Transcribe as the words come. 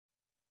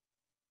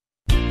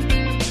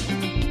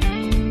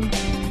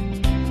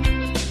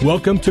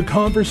Welcome to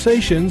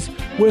Conversations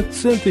with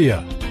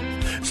Cynthia.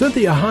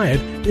 Cynthia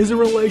Hiett is a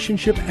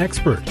relationship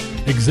expert,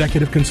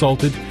 executive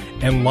consultant,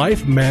 and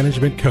life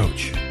management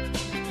coach.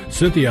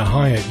 Cynthia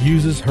Hiett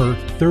uses her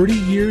 30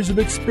 years of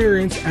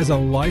experience as a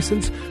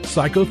licensed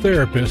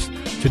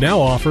psychotherapist to now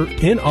offer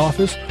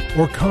in-office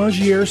or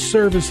concierge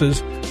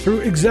services through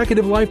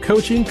executive life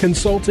coaching,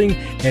 consulting,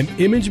 and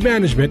image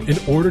management in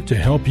order to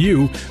help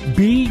you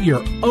be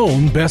your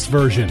own best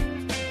version.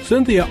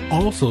 Cynthia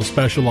also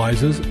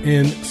specializes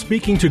in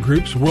speaking to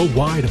groups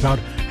worldwide about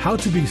how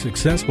to be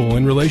successful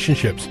in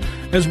relationships,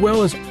 as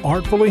well as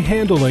artfully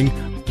handling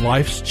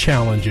life's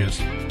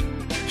challenges.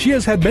 She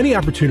has had many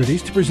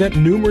opportunities to present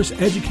numerous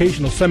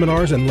educational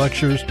seminars and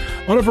lectures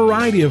on a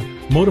variety of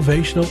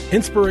motivational,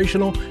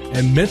 inspirational,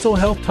 and mental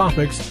health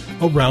topics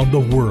around the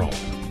world.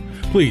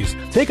 Please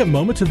take a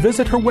moment to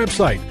visit her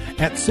website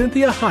at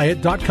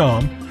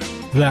CynthiaHiett.com.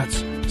 That's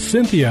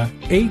Cynthia,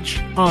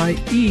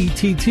 Hiett.com.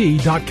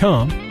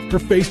 Her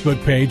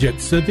Facebook page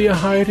at Cynthia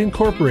Hiett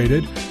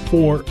Incorporated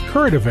for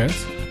current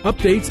events,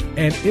 updates,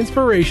 and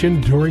inspiration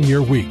during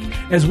your week,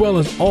 as well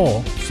as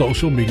all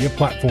social media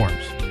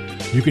platforms.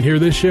 You can hear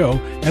this show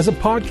as a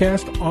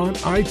podcast on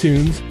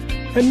iTunes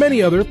and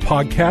many other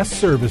podcast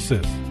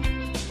services.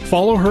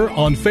 Follow her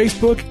on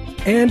Facebook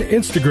and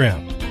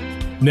Instagram.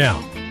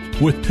 Now,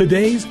 with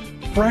today's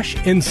fresh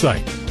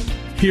insight,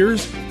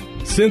 here's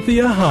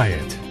Cynthia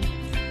Hiett.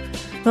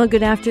 Well,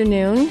 good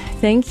afternoon.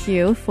 Thank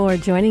you for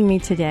joining me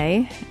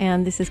today.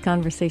 And this is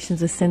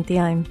Conversations with Cynthia.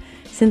 I'm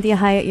Cynthia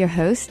Hiett, your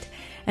host,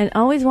 and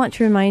always want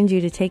to remind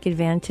you to take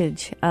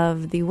advantage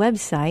of the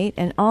website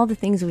and all the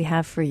things we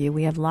have for you.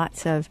 We have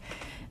lots of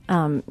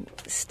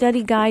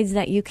study guides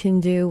that you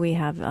can do. We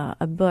have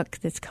a book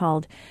that's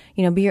called,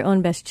 Be Your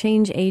Own Best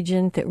Change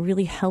Agent that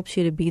really helps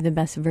you to be the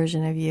best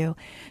version of you.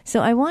 So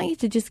I want you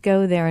to just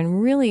go there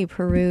and really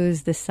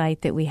peruse the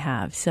site that we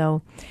have.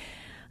 So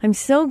I'm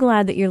so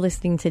glad that you're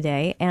listening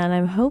today, and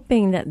I'm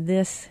hoping that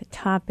this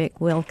topic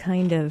will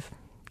kind of,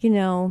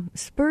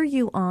 spur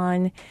you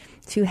on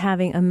to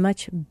having a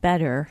much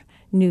better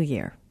new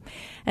year.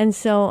 And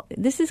so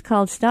this is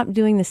called Stop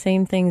Doing the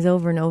Same Things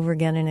Over and Over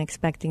Again and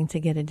Expecting to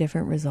Get a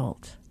Different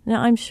Result.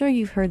 Now, I'm sure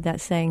you've heard that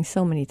saying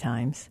so many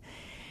times.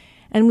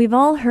 And we've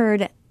all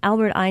heard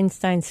Albert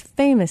Einstein's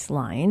famous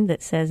line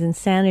that says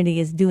insanity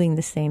is doing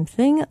the same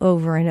thing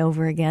over and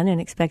over again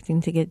and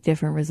expecting to get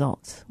different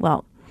results.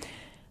 Well,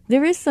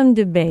 there is some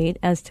debate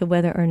as to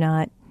whether or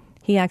not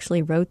he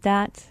actually wrote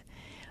that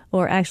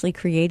or actually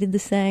created the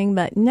saying,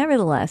 but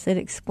nevertheless, it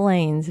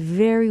explains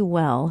very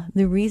well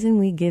the reason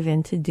we give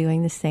in to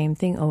doing the same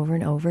thing over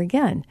and over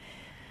again.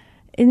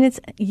 And it's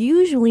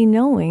usually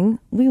knowing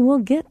we will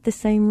get the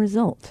same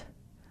result.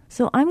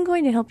 So I'm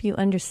going to help you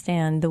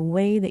understand the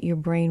way that your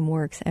brain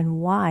works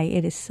and why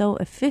it is so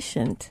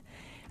efficient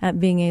at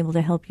being able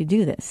to help you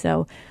do this.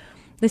 So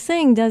the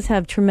saying does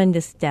have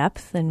tremendous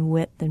depth and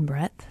width and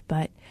breadth,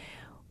 but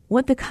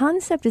what the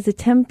concept is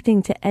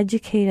attempting to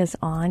educate us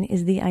on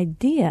is the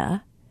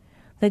idea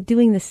that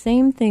doing the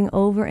same thing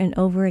over and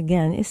over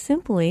again is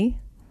simply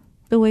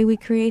the way we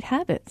create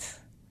habits.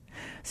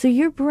 So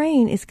your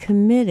brain is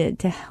committed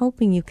to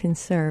helping you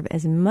conserve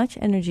as much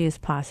energy as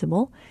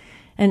possible,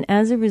 and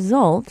as a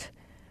result,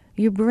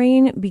 your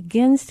brain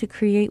begins to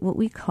create what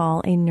we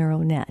call a neural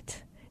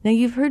net. Now,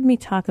 you've heard me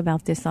talk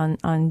about this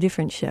on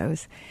different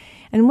shows,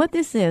 and what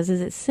this is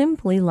it's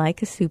simply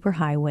like a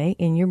superhighway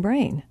in your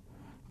brain.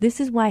 This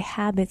is why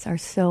habits are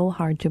so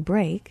hard to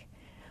break,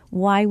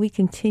 why we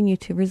continue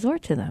to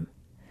resort to them.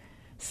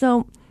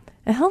 So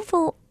a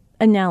helpful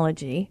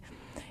analogy,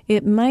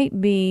 it might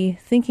be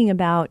thinking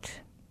about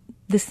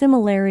the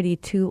similarity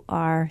to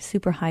our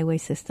superhighway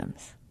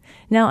systems.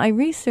 Now, I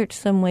researched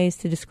some ways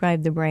to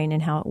describe the brain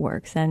and how it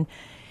works, and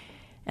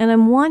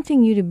I'm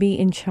wanting you to be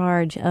in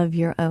charge of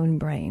your own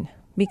brain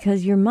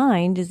because your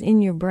mind is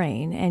in your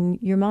brain, and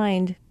your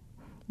mind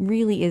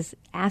really is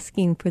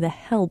asking for the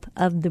help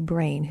of the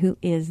brain, who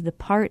is the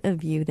part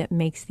of you that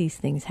makes these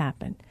things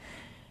happen.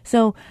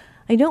 So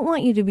I don't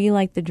want you to be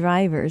like the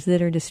drivers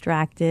that are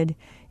distracted,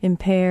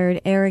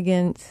 impaired,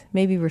 arrogant,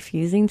 maybe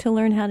refusing to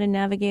learn how to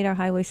navigate our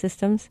highway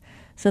systems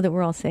so that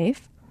we're all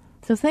safe.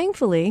 So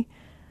thankfully,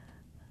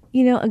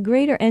 a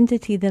greater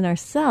entity than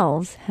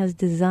ourselves has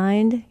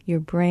designed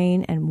your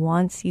brain and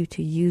wants you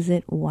to use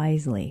it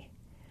wisely.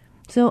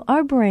 So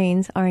our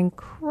brains are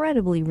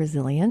incredibly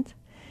resilient,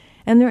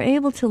 and they're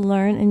able to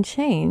learn and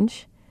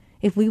change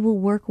if we will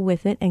work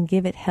with it and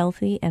give it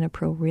healthy and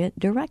appropriate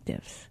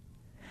directives.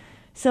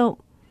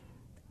 So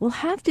we'll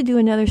have to do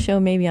another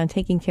show maybe on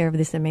taking care of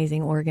this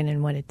amazing organ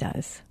and what it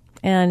does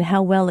and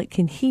how well it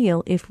can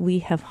heal if we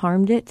have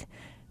harmed it,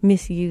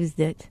 misused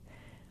it,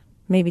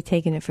 maybe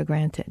taken it for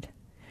granted.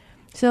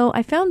 So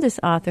I found this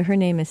author, her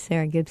name is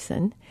Sarah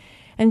Gibson,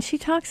 and she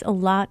talks a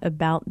lot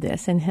about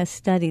this and has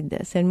studied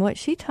this. And what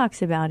she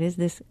talks about is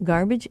this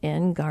garbage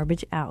in,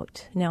 garbage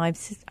out. Now,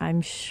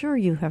 I'm sure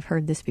you have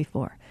heard this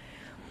before.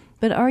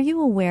 But are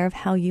you aware of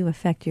how you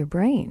affect your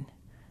brain?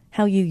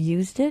 How you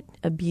used it,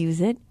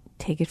 abuse it,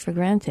 take it for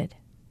granted?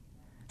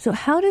 So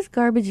how does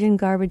garbage in,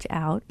 garbage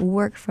out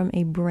work from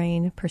a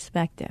brain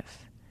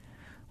perspective?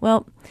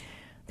 Well,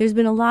 there's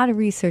been a lot of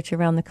research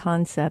around the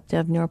concept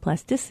of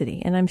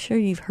neuroplasticity, and I'm sure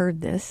you've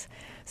heard this.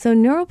 So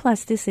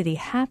neuroplasticity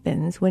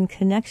happens when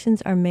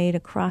connections are made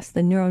across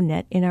the neural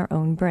net in our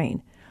own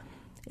brain.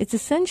 It's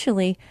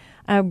essentially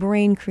our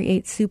brain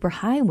creates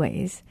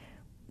superhighways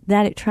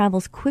that it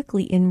travels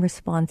quickly in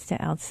response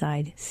to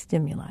outside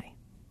stimuli.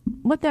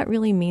 What that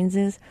really means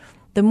is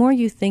the more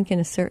you think in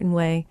a certain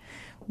way,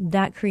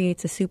 that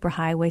creates a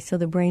superhighway so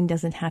the brain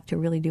doesn't have to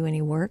really do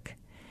any work.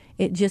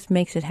 It just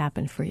makes it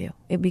happen for you.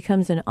 It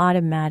becomes an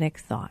automatic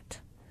thought.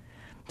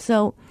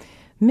 So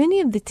many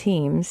of the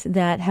teams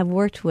that have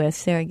worked with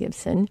Sarah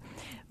Gibson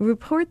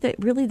report that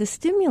really the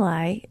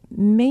stimuli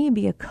may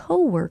be a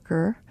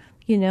coworker.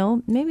 You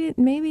know,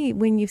 maybe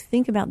when you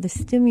think about the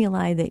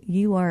stimuli that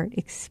you are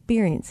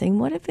experiencing,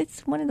 what if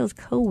it's one of those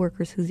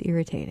coworkers who's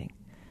irritating?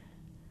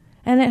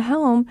 And at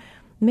home,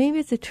 maybe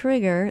it's a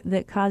trigger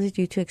that causes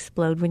you to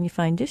explode when you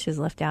find dishes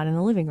left out in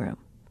the living room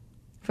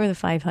for the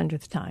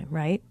 500th time,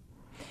 right?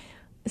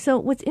 So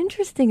what's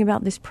interesting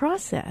about this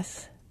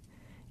process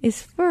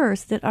is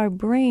first that our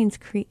brains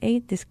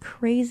create this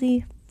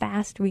crazy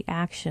fast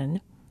reaction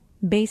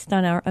based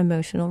on our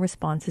emotional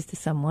responses to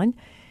someone.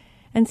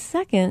 And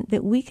second,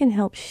 that we can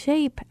help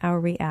shape our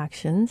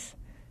reactions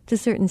to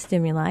certain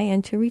stimuli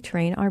and to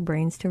retrain our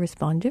brains to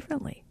respond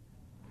differently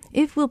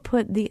if we'll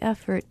put the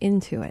effort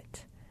into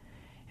it.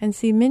 And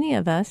see, many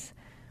of us,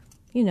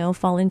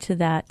 fall into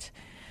that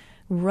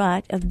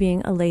rut of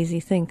being a lazy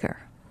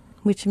thinker,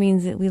 which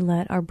means that we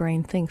let our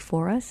brain think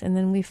for us and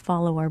then we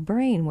follow our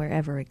brain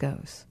wherever it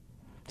goes.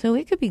 So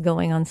we could be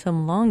going on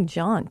some long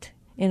jaunt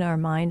in our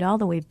mind all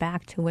the way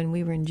back to when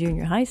we were in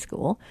junior high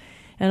school,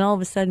 and all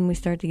of a sudden we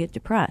start to get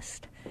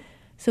depressed.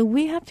 So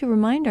we have to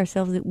remind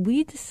ourselves that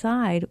we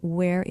decide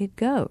where it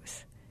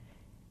goes.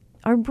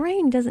 Our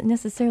brain doesn't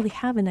necessarily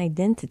have an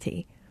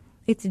identity.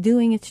 It's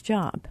doing its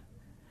job.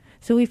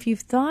 So if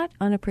you've thought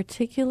on a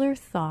particular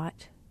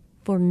thought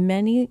for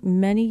many,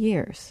 many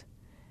years,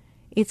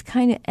 it's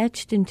kind of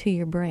etched into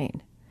your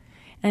brain,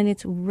 and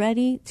it's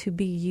ready to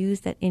be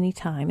used at any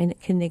time, and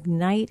it can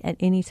ignite at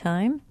any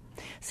time.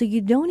 So you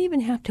don't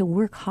even have to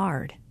work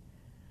hard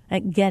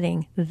at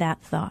getting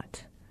that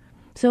thought.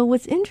 So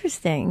what's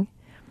interesting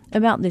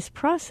about this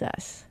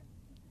process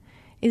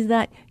is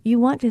that you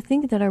want to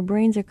think that our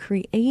brains are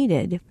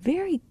created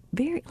very,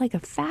 very like a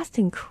fast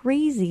and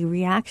crazy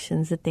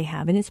reactions that they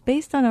have. And it's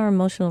based on our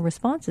emotional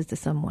responses to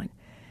someone.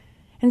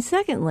 And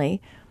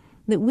secondly,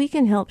 that we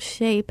can help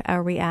shape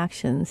our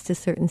reactions to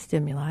certain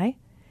stimuli,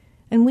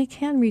 and we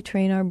can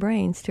retrain our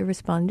brains to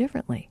respond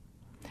differently.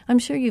 I'm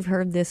sure you've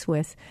heard this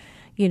with,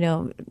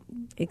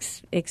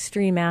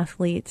 extreme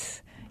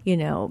athletes,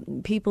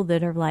 people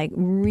that are like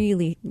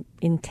really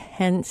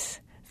intense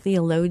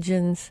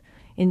theologians,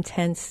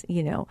 intense,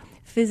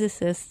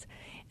 physicists,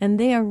 and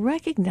they are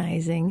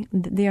recognizing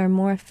that they are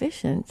more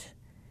efficient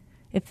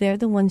if they're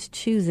the ones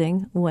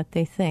choosing what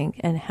they think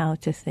and how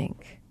to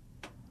think.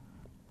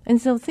 And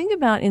so think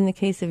about in the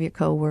case of your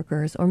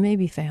coworkers or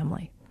maybe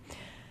family.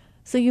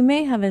 So you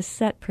may have a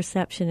set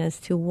perception as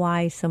to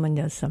why someone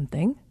does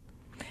something.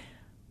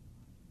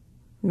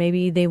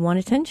 Maybe they want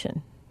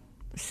attention.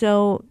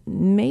 So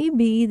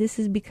maybe this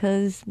is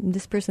because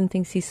this person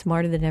thinks he's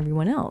smarter than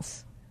everyone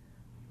else.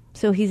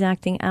 So he's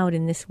acting out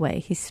in this way.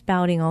 He's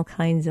spouting all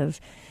kinds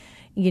of,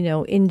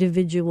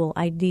 individual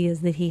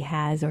ideas that he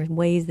has or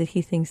ways that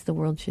he thinks the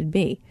world should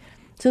be.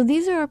 So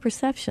these are our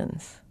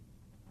perceptions.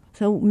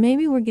 So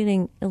maybe we're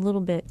getting a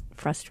little bit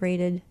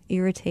frustrated,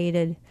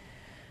 irritated,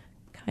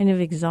 kind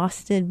of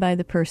exhausted by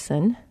the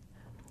person.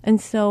 And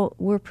so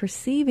we're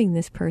perceiving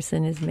this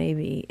person as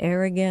maybe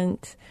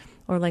arrogant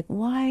or like,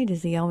 why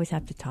does he always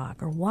have to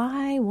talk? Or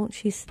why won't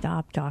she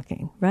stop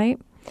talking, right?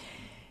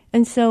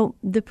 And so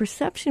the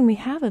perception we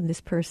have of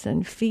this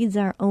person feeds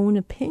our own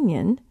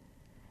opinion,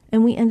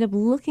 and we end up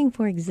looking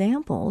for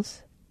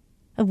examples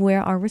of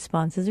where our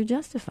responses are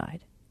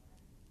justified.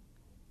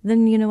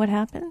 Then you know what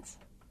happens?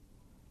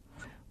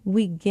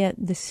 We get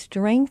the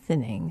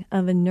strengthening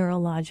of a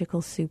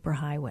neurological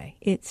superhighway.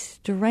 It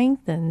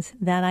strengthens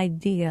that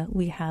idea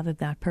we have of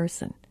that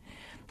person.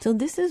 So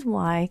this is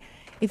why,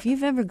 if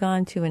you've ever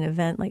gone to an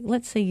event, like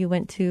let's say you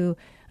went to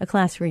a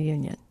class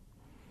reunion,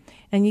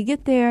 and you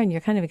get there and you're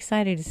kind of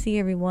excited to see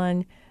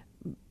everyone,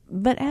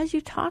 but as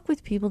you talk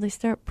with people, they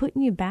start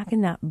putting you back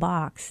in that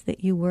box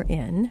that you were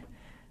in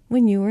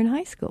when you were in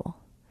high school.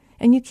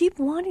 And you keep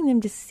wanting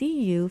them to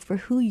see you for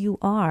who you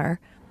are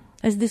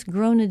as this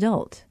grown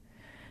adult.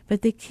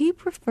 But they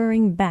keep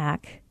referring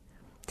back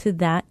to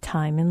that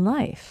time in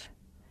life.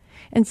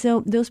 And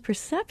so those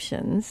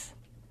perceptions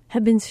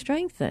have been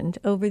strengthened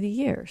over the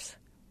years.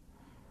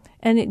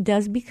 And it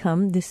does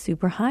become this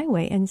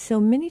superhighway. And so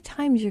many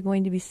times you're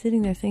going to be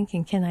sitting there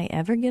thinking, can I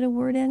ever get a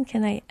word in?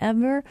 Can I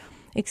ever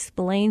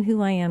explain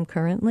who I am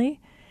currently?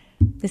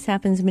 This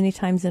happens many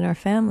times in our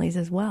families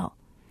as well.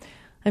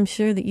 I'm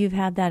sure that you've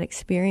had that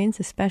experience,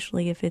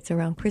 especially if it's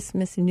around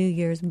Christmas, New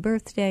Year's,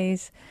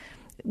 birthdays,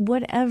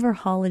 whatever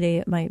holiday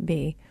it might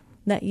be,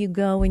 that you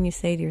go and you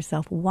say to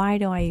yourself, why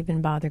do I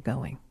even bother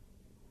going?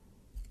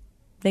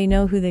 They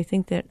know who they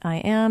think that I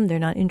am. They're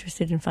not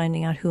interested in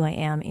finding out who I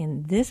am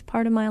in this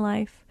part of my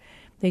life.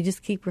 They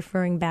just keep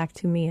referring back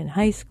to me in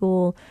high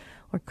school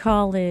or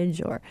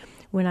college or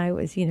when I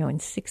was, in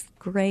sixth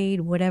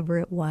grade, whatever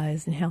it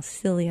was, and how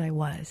silly I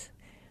was.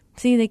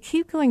 See, they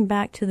keep going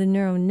back to the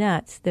neural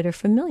nets that are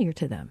familiar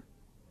to them.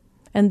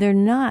 And they're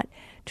not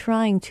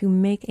trying to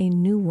make a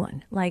new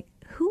one. Like,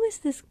 who is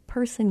this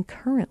person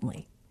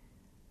currently?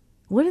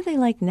 What are they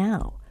like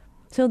now?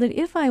 So that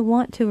if I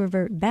want to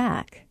revert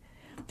back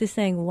to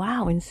saying,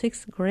 wow, in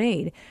sixth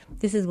grade,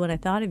 this is what I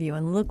thought of you,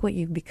 and look what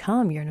you've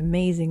become. You're an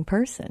amazing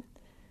person.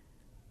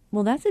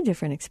 Well, that's a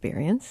different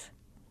experience.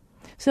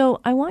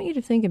 So I want you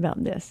to think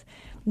about this.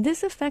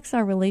 This affects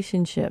our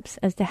relationships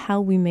as to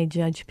how we may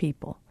judge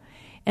people.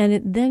 And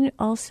it then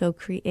also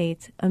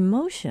creates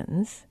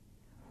emotions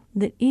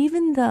that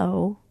even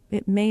though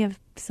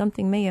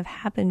something may have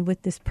happened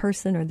with this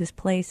person or this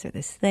place or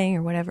this thing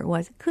or whatever it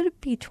was, it could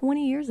be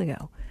 20 years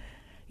ago.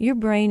 Your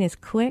brain is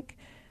quick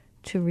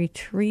to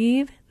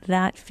retrieve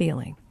that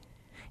feeling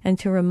and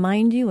to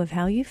remind you of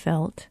how you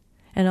felt.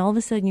 And all of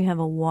a sudden you have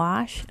a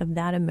wash of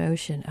that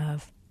emotion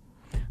of,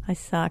 I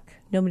suck,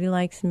 nobody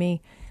likes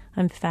me,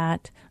 I'm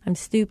fat, I'm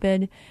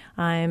stupid,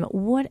 I'm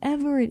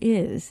whatever it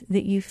is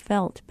that you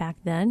felt back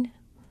then.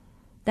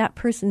 That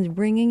person's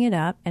bringing it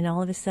up, and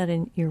all of a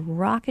sudden you're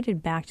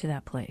rocketed back to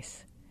that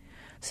place.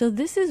 So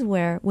this is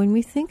where, when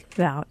we think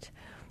about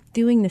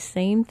doing the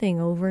same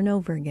thing over and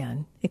over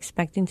again,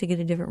 expecting to get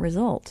a different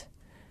result,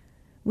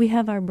 we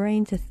have our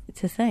brain to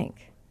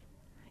think.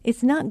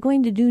 It's not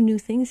going to do new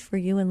things for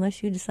you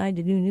unless you decide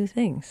to do new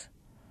things.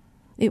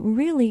 It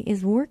really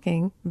is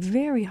working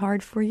very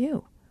hard for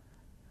you.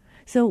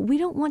 So we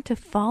don't want to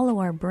follow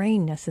our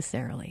brain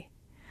necessarily.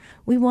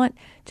 We want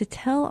to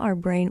tell our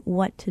brain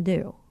what to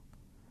do.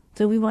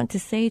 So we want to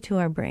say to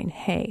our brain,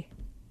 hey,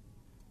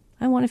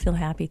 I want to feel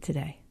happy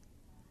today.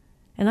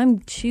 And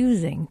I'm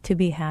choosing to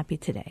be happy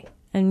today.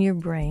 And your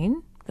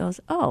brain goes,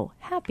 oh,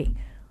 happy.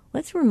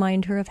 Let's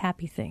remind her of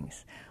happy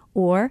things.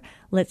 Or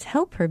let's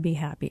help her be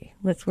happy.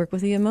 Let's work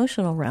with the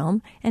emotional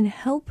realm and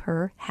help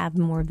her have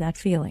more of that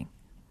feeling.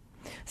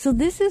 So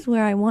this is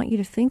where I want you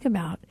to think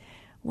about,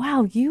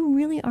 wow, you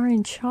really are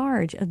in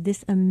charge of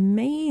this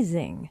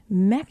amazing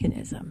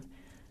mechanism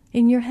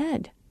in your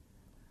head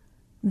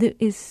that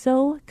is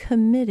so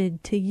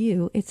committed to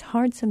you, it's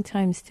hard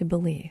sometimes to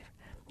believe.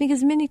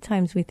 Because many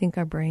times we think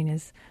our brain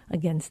is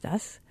against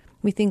us.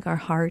 We think our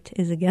heart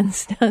is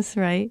against us,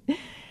 right?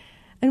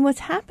 And what's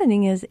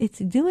happening is it's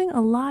doing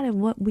a lot of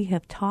what we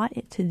have taught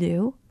it to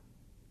do.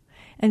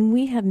 And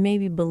we have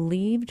maybe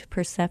believed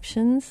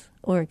perceptions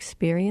or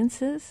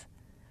experiences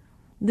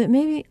that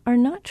maybe are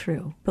not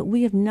true, but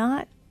we have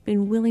not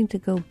been willing to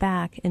go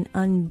back and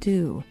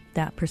undo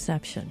that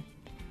perception.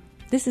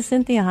 This is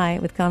Cynthia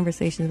Hiett with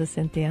Conversations with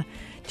Cynthia.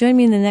 Join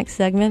me in the next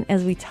segment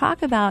as we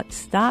talk about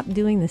stop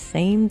doing the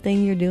same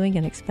thing you're doing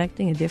and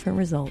expecting a different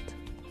result.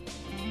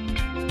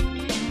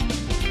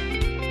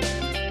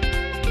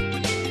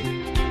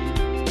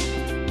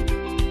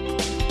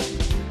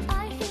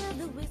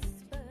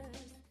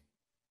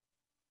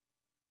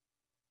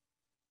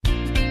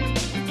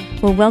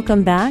 Well,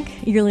 welcome back.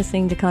 You're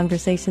listening to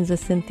Conversations with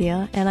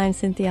Cynthia, and I'm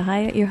Cynthia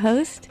Hiett, your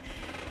host.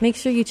 Make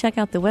sure you check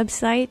out the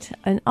website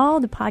and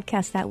all the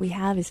podcasts that we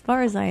have. As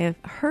far as I have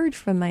heard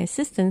from my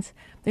assistants,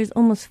 there's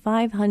almost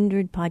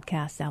 500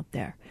 podcasts out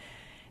there.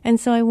 And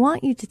so I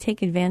want you to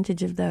take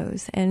advantage of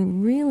those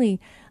and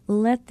really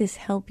let this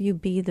help you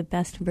be the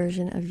best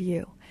version of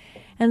you.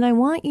 And I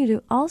want you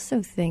to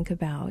also think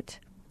about,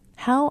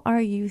 how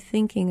are you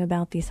thinking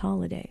about these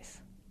holidays?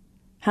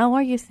 How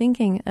are you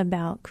thinking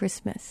about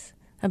Christmas,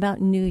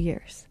 about New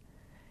Year's?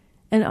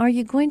 And are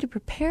you going to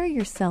prepare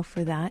yourself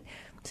for that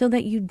so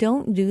that you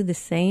don't do the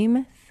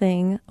same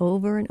thing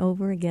over and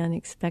over again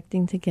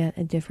expecting to get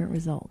a different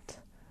result?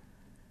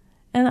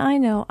 And I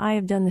know I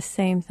have done the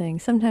same thing.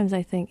 Sometimes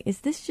I think, is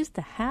this just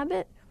a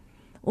habit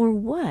or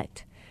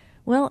what?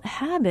 Well,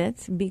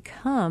 habits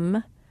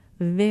become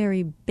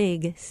very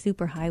big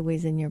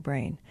superhighways in your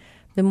brain.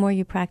 The more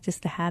you practice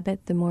the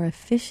habit, the more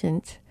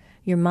efficient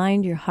your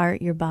mind, your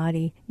heart, your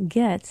body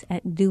gets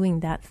at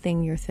doing that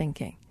thing you're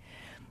thinking.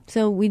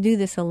 So we do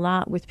this a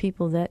lot with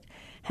people that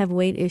have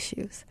weight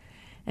issues.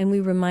 And we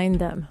remind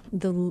them,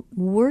 the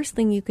worst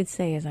thing you could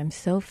say is, I'm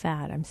so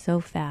fat, I'm so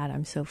fat,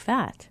 I'm so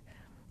fat.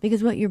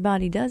 Because what your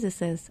body does is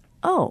says,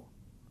 oh,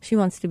 she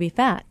wants to be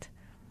fat.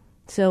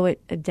 So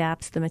it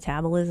adapts the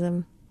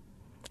metabolism.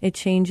 It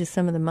changes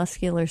some of the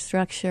muscular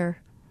structure.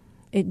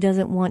 It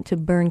doesn't want to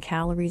burn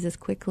calories as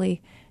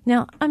quickly.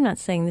 Now, I'm not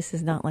saying this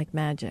is not like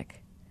magic.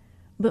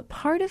 But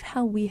part of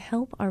how we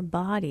help our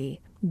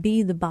body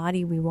be the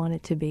body we want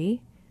it to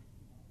be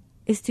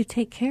is to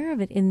take care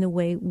of it in the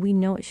way we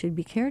know it should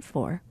be cared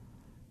for,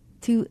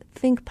 to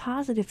think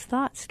positive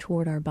thoughts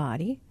toward our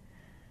body,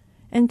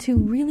 and to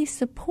really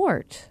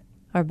support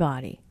our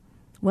body.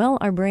 Well,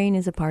 our brain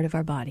is a part of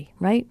our body,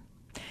 right?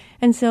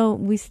 And so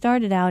we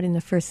started out in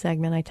the first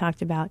segment, I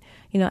talked about,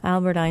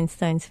 Albert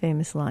Einstein's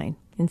famous line,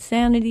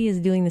 insanity is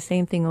doing the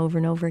same thing over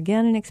and over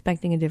again and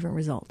expecting a different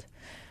result.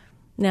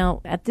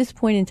 Now, at this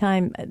point in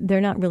time,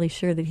 they're not really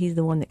sure that he's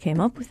the one that came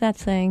up with that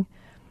saying,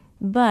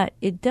 but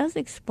it does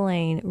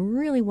explain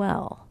really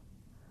well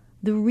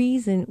the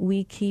reason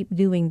we keep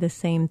doing the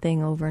same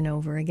thing over and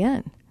over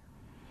again.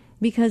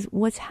 Because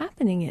what's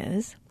happening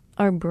is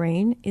our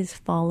brain is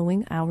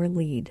following our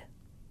lead.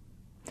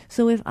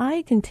 So if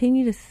I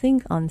continue to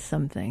think on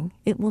something,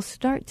 it will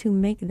start to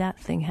make that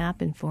thing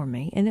happen for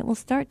me, and it will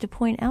start to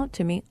point out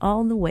to me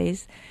all the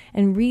ways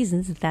and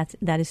reasons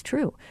that is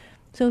true.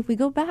 So if we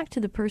go back to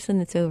the person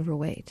that's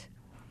overweight,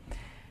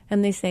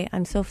 and they say,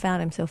 I'm so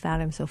fat, I'm so fat,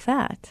 I'm so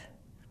fat.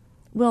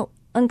 Well,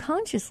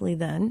 unconsciously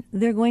then,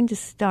 they're going to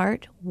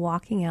start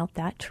walking out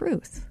that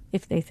truth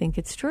if they think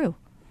it's true.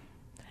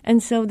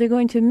 And so they're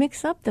going to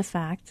mix up the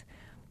fact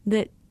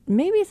that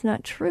maybe it's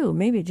not true.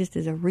 Maybe it just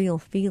is a real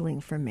feeling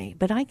for me.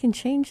 But I can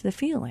change the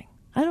feeling.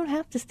 I don't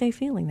have to stay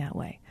feeling that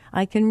way.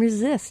 I can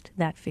resist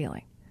that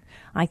feeling.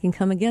 I can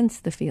come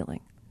against the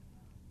feeling.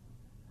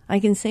 I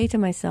can say to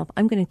myself,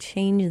 I'm going to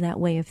change that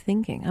way of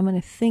thinking. I'm going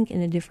to think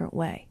in a different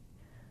way.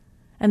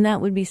 And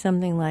that would be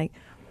something like,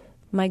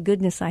 my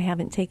goodness, I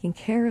haven't taken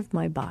care of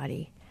my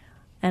body.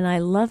 And I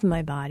love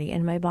my body.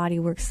 And my body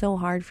works so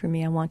hard for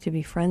me. I want to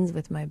be friends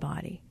with my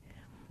body.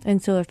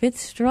 And so if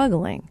it's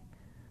struggling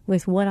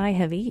with what I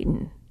have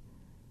eaten,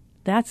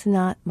 that's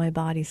not my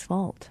body's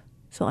fault.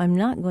 So I'm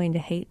not going to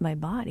hate my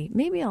body.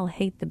 Maybe I'll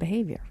hate the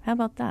behavior. How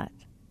about that?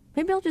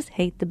 Maybe I'll just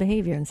hate the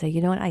behavior and say,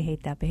 you know what, I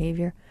hate that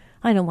behavior.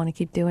 I don't want to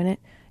keep doing it.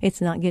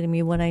 It's not getting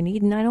me what I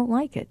need, and I don't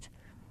like it.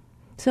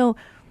 So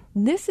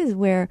this is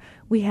where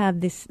we have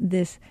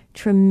this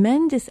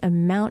tremendous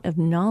amount of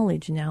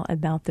knowledge now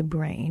about the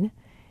brain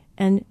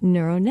and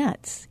neural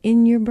nets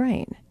in your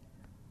brain.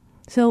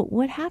 So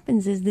what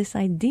happens is this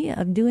idea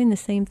of doing the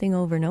same thing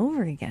over and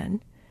over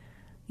again,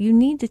 you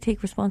need to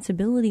take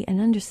responsibility and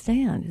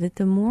understand that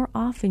the more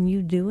often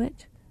you do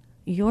it,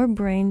 your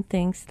brain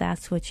thinks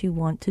that's what you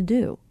want to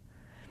do.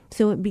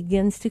 So it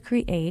begins to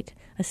create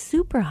a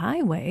super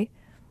highway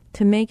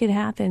to make it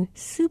happen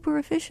super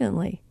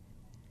efficiently.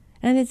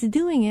 And it's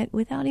doing it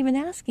without even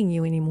asking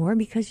you anymore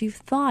because you've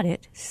thought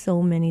it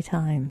so many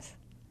times.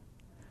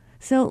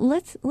 So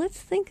let's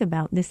think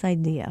about this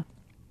idea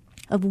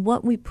of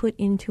what we put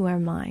into our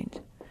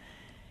mind.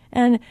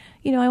 And,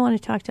 you know, I want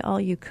to talk to all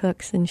you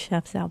cooks and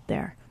chefs out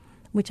there,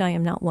 which I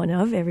am not one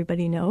of,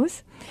 everybody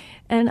knows.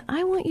 And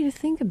I want you to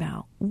think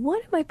about,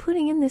 what am I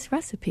putting in this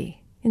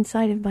recipe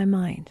inside of my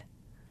mind,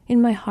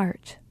 in my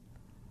heart,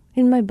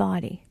 in my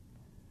body?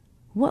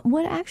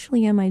 What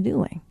actually am I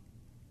doing?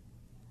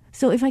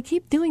 So if I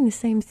keep doing the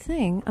same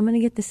thing, I'm going to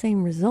get the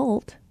same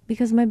result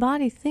because my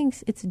body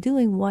thinks it's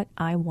doing what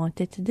I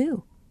want it to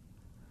do.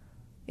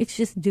 It's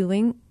just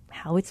doing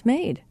how it's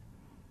made.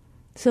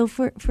 So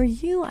for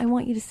you, I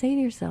want you to say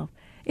to yourself,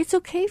 it's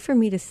okay for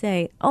me to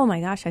say, oh my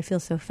gosh, I feel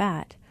so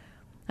fat.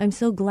 I'm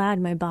so glad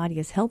my body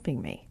is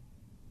helping me.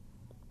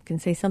 You can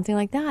say something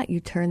like that. You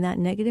turn that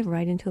negative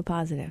right into a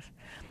positive.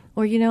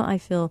 Or, you know, I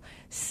feel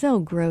so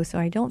gross, or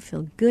I don't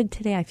feel good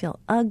today. I feel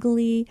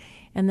ugly.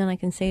 And then I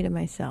can say to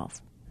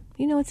myself,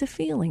 you know, it's a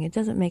feeling. It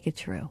doesn't make it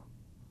true.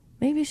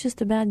 Maybe it's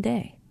just a bad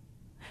day.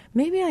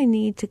 Maybe I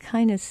need to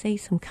kind of say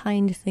some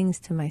kind things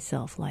to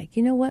myself, like,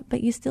 you know what,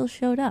 but you still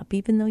showed up.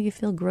 Even though you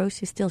feel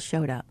gross, you still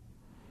showed up.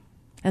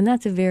 And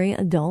that's a very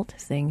adult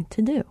thing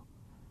to do.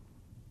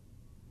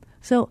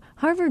 So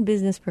Harvard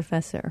business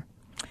professor,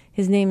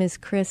 his name is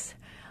Chris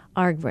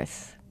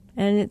Argyris,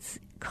 and it's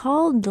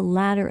called the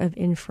ladder of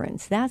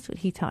inference. That's what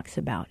he talks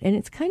about. And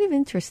it's kind of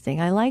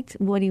interesting. I liked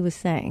what he was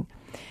saying.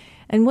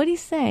 And what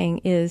he's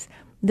saying is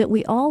that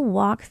we all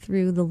walk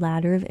through the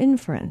ladder of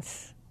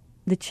inference.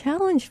 The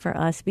challenge for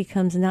us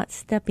becomes not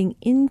stepping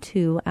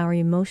into our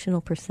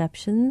emotional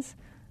perceptions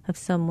of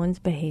someone's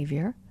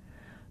behavior,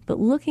 but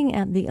looking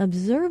at the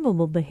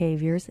observable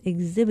behaviors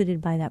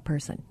exhibited by that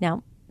person.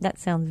 Now, that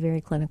sounds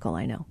very clinical,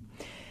 I know.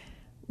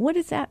 What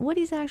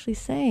he's actually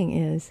saying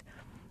is,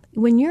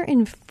 when you're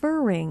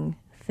inferring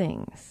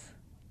things,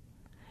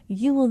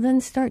 you will then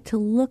start to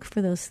look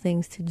for those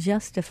things to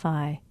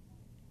justify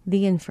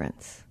the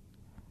inference.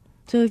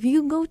 So if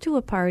you go to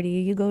a party,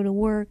 you go to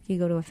work, you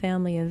go to a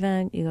family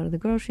event, you go to the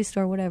grocery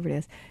store, whatever it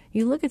is,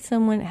 you look at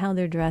someone, how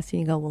they're dressed, and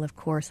you go, well, of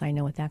course, I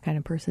know what that kind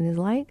of person is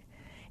like.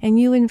 And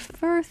you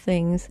infer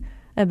things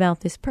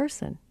about this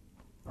person.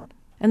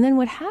 And then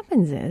what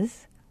happens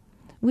is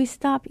we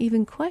stop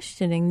even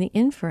questioning the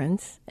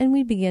inference and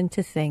we begin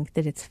to think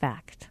that it's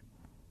fact.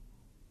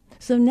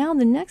 So now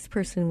the next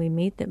person we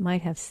meet that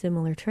might have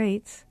similar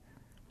traits,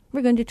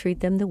 we're going to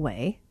treat them the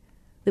way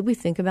that we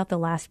think about the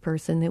last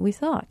person that we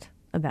thought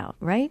about,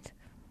 right?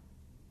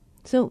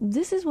 So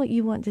this is what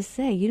you want to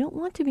say. You don't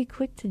want to be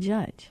quick to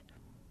judge.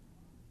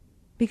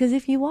 Because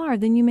if you are,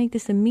 then you make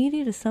this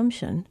immediate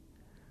assumption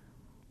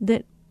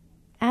that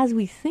as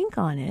we think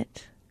on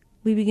it,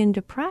 we begin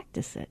to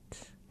practice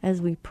it.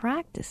 As we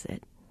practice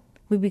it,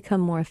 we become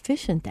more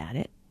efficient at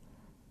it.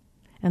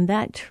 And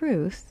that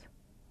truth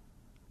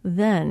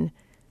then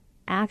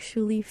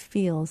actually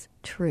feels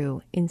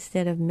true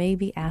instead of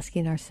maybe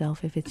asking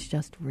ourselves if it's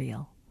just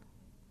real.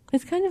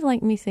 It's kind of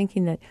like me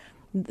thinking that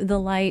the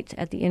light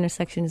at the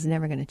intersection is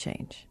never going to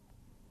change.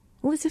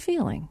 Well, it's a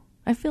feeling.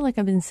 I feel like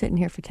I've been sitting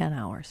here for 10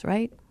 hours,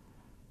 right?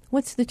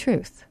 What's the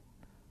truth?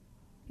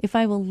 If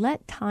I will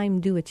let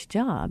time do its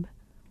job,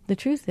 the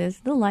truth is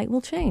the light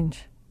will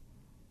change.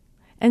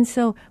 And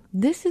so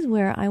this is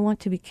where I want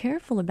to be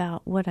careful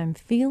about what I'm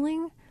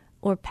feeling,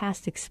 or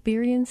past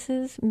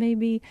experiences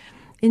maybe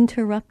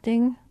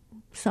interrupting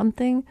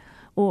something,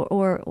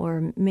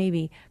 or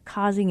maybe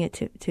causing it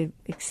to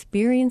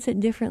experience it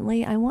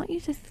differently. I want you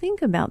to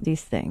think about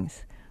these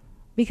things,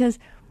 because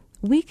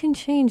we can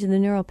change the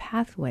neural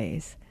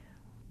pathways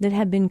that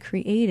have been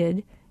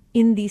created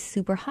in these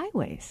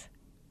superhighways.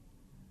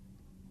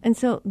 And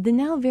so the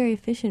now very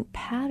efficient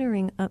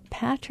patterning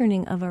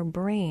of our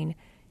brain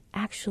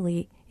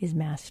actually is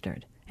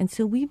mastered. And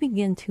so we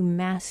begin to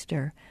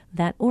master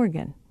that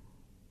organ.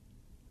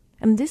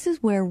 And this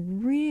is where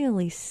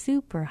really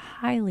super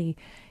highly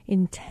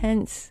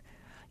intense,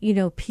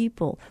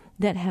 people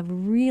that have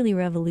really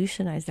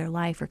revolutionized their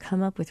life or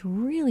come up with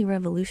really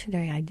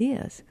revolutionary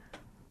ideas,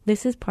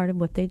 this is part of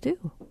what they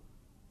do.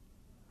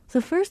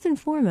 So first and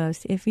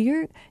foremost, if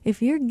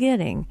you're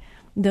getting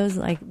those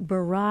like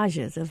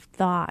barrages of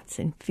thoughts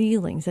and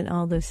feelings and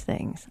all those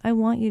things, I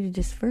want you to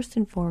just first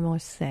and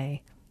foremost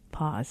say,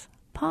 pause.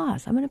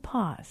 Pause. I'm going to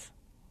pause.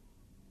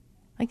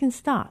 I can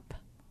stop.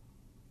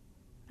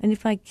 And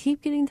if I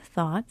keep getting the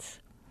thoughts,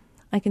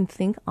 I can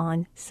think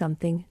on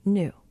something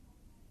new.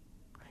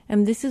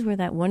 And this is where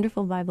that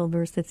wonderful Bible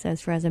verse that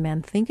says, "For as a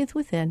man thinketh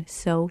within,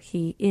 so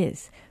he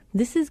is."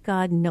 This is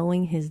God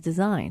knowing his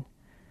design.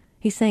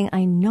 He's saying,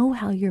 I know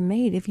how you're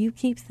made. If you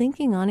keep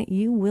thinking on it,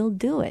 you will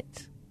do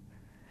it.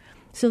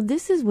 So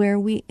this is where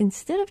we,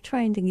 instead of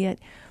trying to get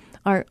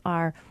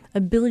our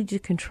ability to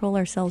control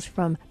ourselves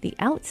from the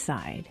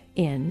outside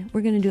in,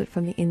 we're going to do it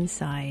from the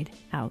inside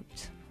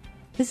out.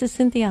 This is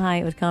Cynthia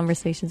Hiett with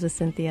Conversations with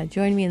Cynthia.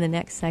 Join me in the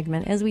next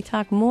segment as we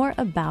talk more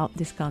about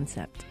this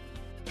concept.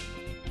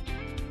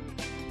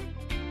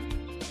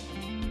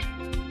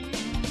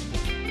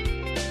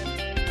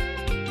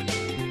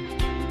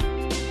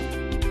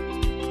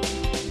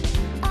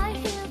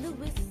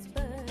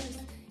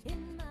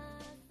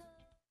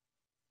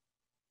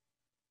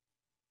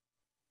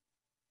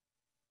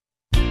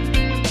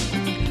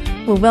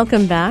 Well,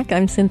 welcome back.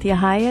 I'm Cynthia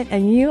Hiett,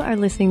 and you are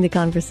listening to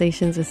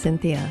Conversations with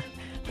Cynthia.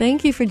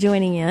 Thank you for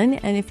joining in.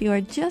 And if you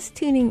are just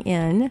tuning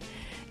in,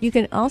 you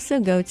can also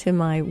go to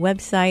my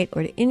website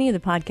or to any of the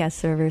podcast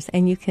servers,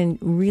 and you can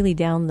really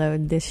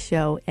download this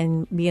show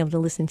and be able to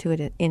listen to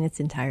it in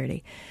its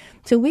entirety.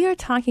 So we are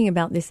talking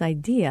about this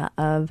idea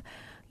of,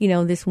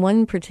 this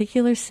one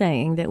particular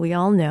saying that we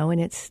all know,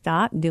 and it's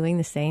stop doing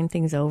the same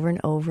things over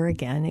and over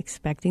again,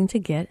 expecting to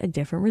get a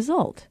different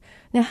result.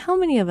 Now, how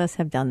many of us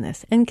have done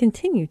this and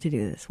continue to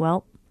do this?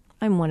 Well,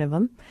 I'm one of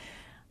them.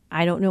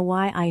 I don't know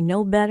why. I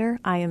know better.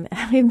 I've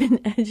been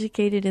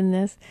educated in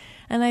this,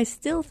 and I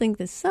still think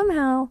that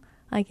somehow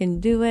I can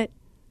do it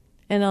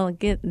and I'll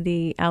get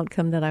the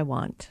outcome that I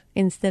want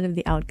instead of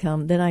the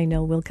outcome that I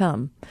know will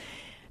come.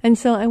 And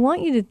so I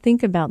want you to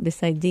think about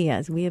this idea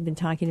as we have been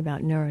talking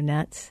about neural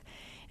nets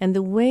and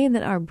the way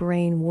that our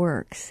brain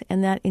works,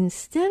 and that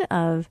instead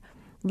of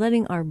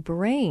letting our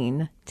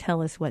brain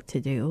tell us what to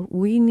do,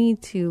 we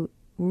need to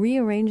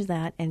rearrange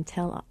that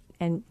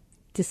and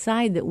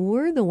decide that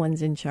we're the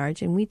ones in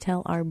charge, and we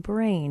tell our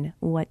brain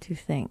what to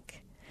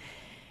think.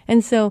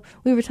 And so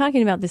we were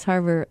talking about this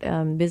Harvard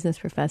business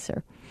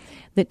professor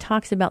that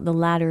talks about the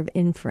ladder of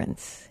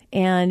inference.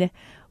 And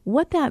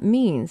what that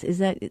means is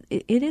that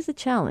it is a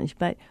challenge,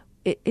 but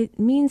it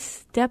means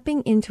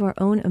stepping into our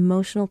own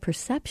emotional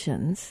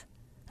perceptions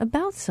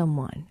about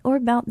someone or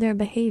about their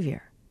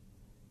behavior.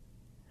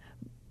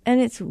 And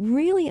it's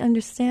really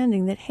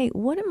understanding that, hey,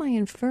 what am I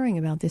inferring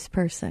about this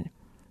person?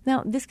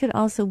 Now, this could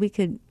also, we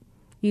could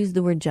use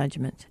the word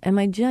judgment. Am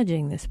I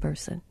judging this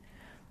person?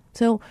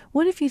 So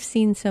what if you've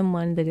seen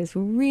someone that is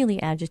really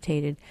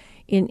agitated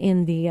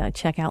in the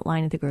checkout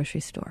line at the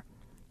grocery store?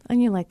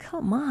 And you're like,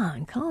 come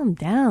on, calm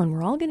down.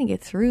 We're all going to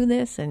get through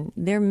this. And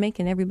they're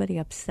making everybody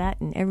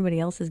upset, and everybody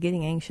else is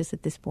getting anxious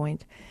at this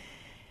point.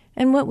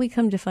 And what we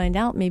come to find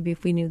out, maybe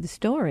if we knew the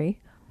story,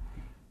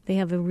 they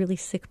have a really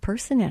sick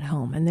person at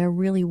home, and they're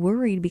really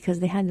worried because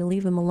they had to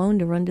leave them alone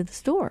to run to the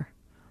store.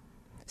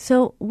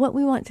 So what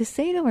we want to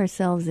say to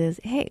ourselves is,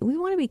 hey, we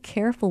want to be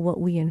careful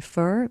what we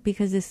infer,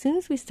 because as soon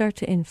as we start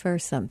to infer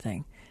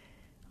something,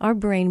 our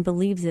brain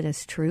believes it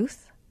as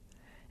truth,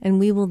 and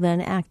we will then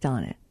act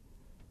on it.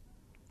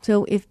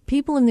 So if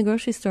people in the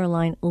grocery store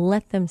line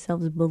let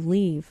themselves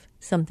believe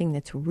something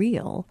that's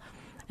real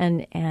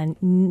and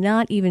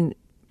not even,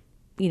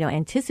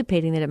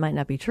 anticipating that it might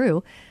not be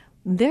true,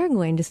 they're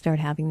going to start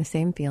having the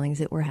same feelings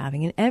that we're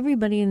having. And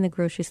everybody in the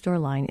grocery store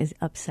line is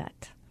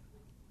upset.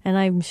 And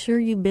I'm sure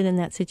you've been in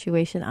that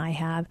situation. I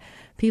have.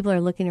 People are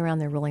looking around,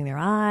 they're rolling their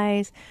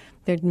eyes,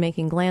 they're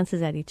making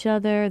glances at each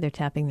other, they're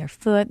tapping their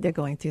foot, they're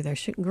going through their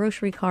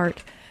grocery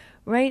cart,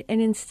 right?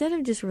 And instead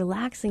of just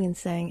relaxing and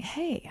saying,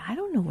 hey, I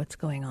don't know what's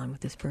going on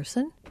with this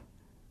person.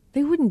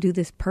 They wouldn't do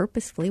this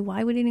purposefully.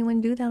 Why would anyone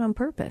do that on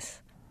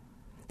purpose?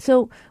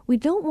 So we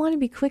don't want to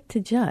be quick to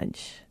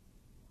judge.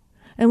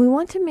 And we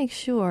want to make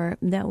sure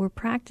that we're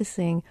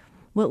practicing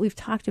what we've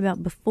talked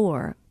about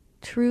before,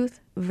 truth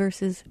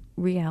versus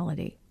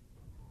reality.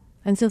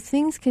 And so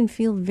things can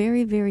feel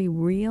very, very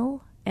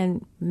real,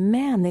 and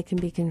man, they can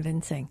be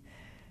convincing.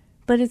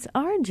 But it's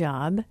our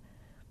job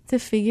to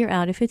figure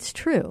out if it's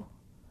true.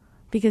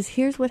 Because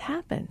here's what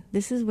happened.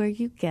 This is where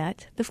you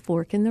get the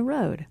fork in the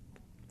road.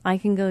 I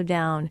can go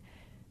down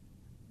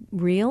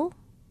real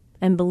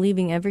and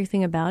believing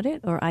everything about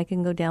it, or I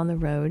can go down the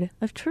road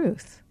of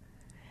truth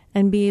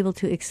and be able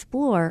to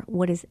explore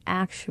what is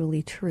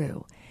actually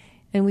true.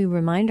 And we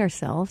remind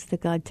ourselves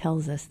that God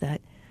tells us that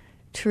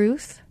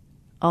truth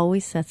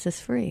always sets us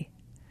free.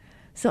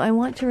 So I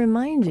want to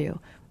remind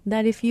you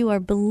that if you are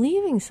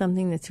believing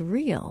something that's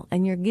real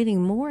and you're getting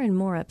more and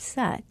more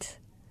upset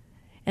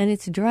and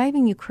it's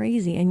driving you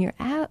crazy and you're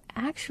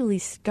actually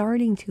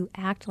starting to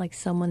act like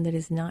someone that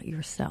is not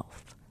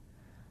yourself,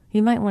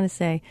 you might want to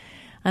say,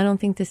 I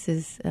don't think this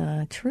is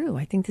true.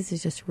 I think this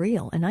is just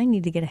real. And I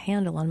need to get a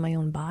handle on my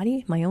own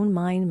body, my own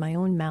mind, my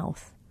own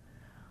mouth.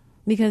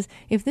 Because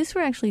if this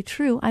were actually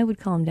true, I would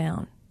calm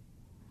down.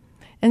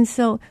 And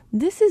so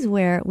this is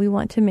where we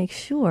want to make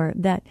sure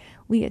that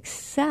we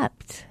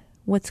accept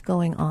what's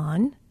going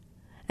on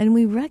and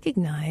we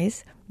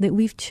recognize that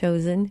we've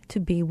chosen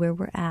to be where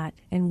we're at,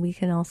 and we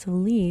can also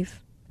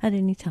leave at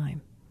any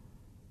time.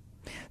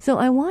 So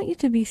I want you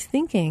to be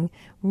thinking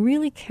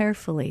really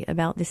carefully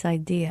about this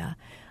idea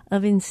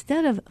of,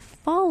 instead of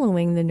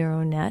following the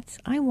neural nets,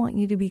 I want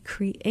you to be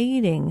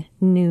creating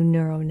new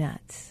neural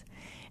nets.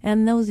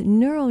 And those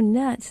neural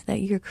nets that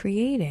you're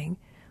creating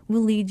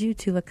will lead you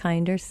to a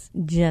kinder,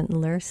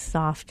 gentler,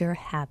 softer,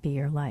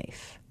 happier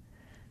life.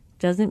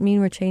 Doesn't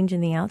mean we're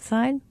changing the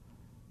outside,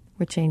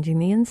 we're changing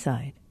the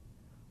inside.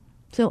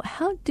 So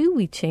how do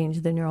we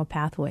change the neural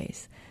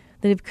pathways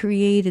that have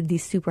created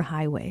these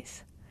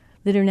superhighways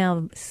that are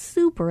now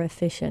super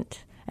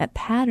efficient at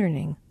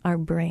patterning our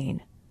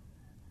brain?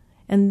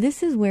 And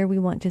this is where we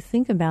want to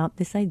think about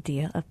this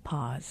idea of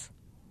pause.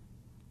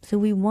 So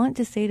we want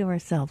to say to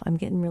ourselves, I'm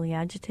getting really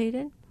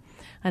agitated.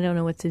 I don't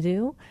know what to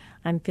do.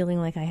 I'm feeling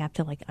like I have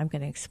to, I'm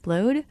going to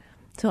explode.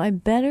 So I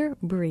better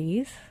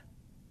breathe,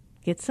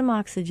 get some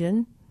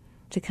oxygen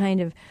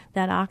to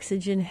that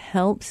oxygen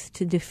helps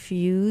to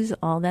diffuse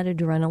all that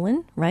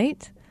adrenaline,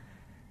 right?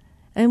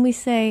 And we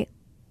say,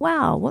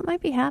 wow, what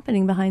might be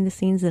happening behind the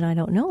scenes that I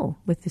don't know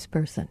with this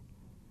person?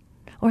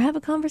 Or have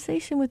a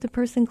conversation with the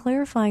person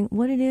clarifying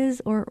what it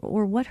is or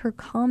what her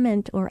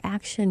comment or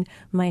action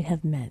might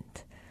have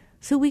meant.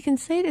 So we can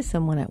say to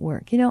someone at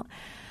work,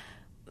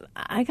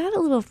 I got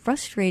a little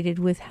frustrated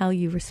with how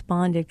you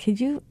responded.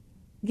 Could you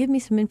give me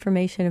some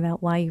information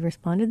about why you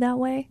responded that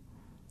way?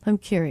 I'm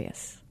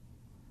curious.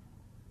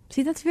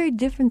 See, that's very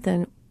different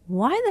than,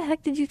 why the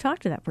heck did you talk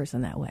to that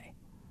person that way?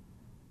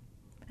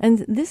 And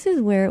this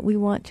is where we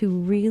want to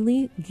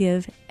really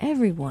give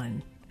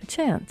everyone a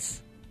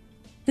chance.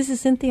 This is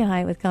Cynthia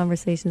Hiett with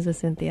Conversations with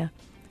Cynthia.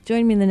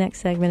 Join me in the next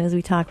segment as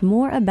we talk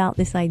more about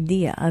this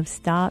idea of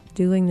stop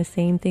doing the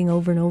same thing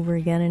over and over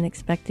again and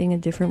expecting a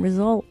different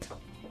result.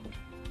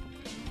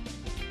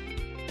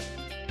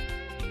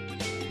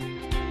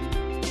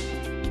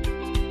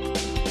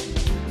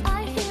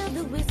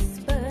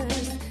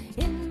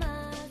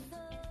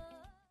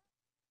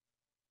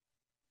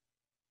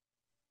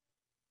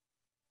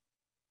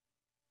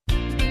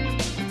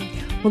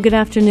 Well, good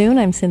afternoon.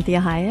 I'm Cynthia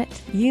Hiett.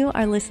 You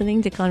are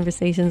listening to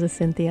Conversations with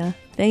Cynthia.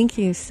 Thank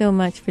you so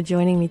much for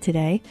joining me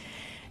today.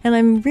 And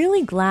I'm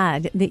really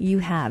glad that you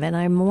have, and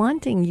I'm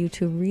wanting you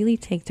to really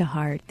take to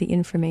heart the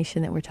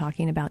information that we're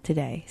talking about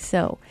today.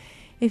 So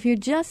if you're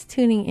just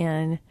tuning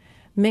in,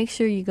 make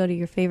sure you go to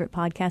your favorite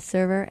podcast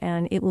server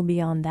and it will be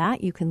on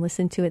that. You can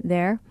listen to it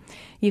there.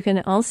 You can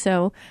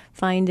also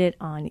find it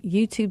on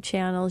YouTube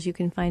channels. You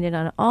can find it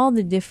on all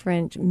the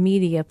different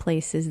media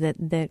places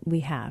that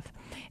we have.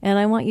 And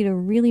I want you to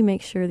really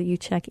make sure that you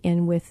check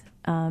in with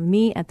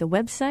me at the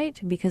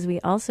website, because we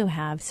also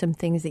have some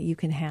things that you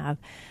can have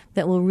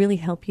that will really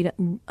help you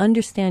to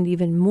understand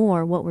even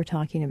more what we're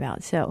talking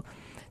about. So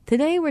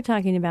today we're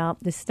talking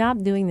about the stop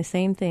doing the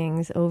same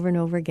things over and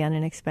over again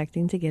and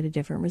expecting to get a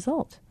different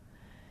result.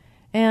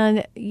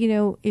 And,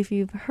 if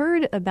you've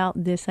heard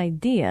about this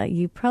idea,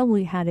 you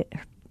probably had it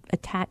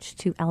attached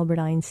to Albert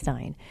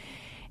Einstein.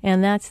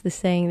 And that's the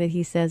saying that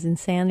he says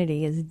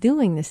insanity is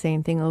doing the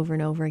same thing over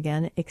and over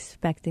again,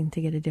 expecting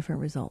to get a different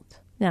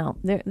result. Now,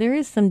 there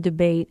is some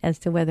debate as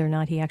to whether or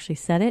not he actually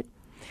said it.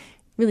 It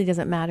really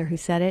doesn't matter who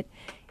said it.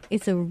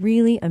 It's a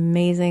really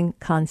amazing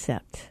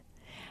concept.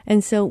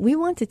 And so we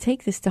want to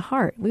take this to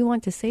heart. We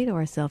want to say to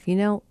ourselves,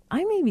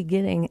 I may be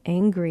getting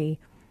angry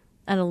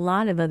at a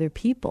lot of other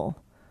people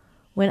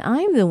when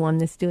I'm the one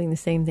that's doing the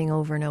same thing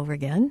over and over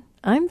again.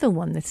 I'm the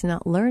one that's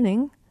not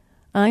learning.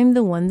 I'm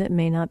the one that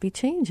may not be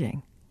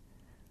changing.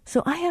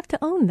 So I have to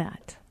own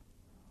that.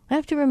 I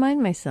have to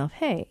remind myself,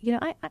 hey,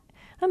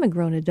 I'm a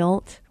grown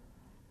adult.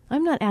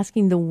 I'm not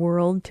asking the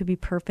world to be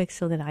perfect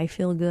so that I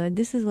feel good.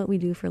 This is what we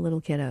do for little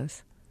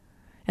kiddos.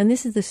 And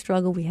this is the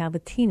struggle we have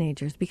with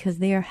teenagers, because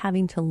they are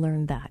having to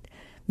learn that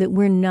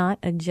we're not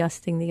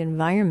adjusting the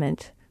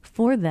environment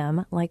for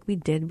them like we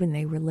did when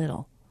they were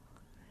little.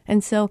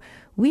 And so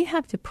we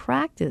have to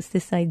practice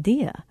this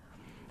idea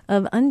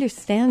of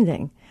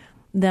understanding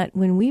that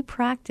when we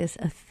practice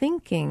a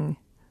thinking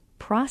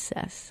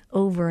process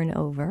over and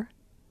over,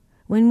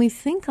 when we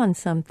think on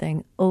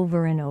something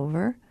over and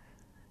over,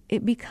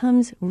 it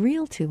becomes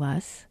real to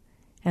us,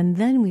 and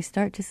then we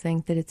start to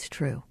think that it's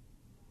true.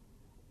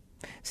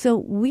 So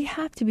we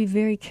have to be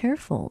very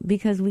careful,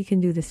 because we can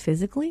do this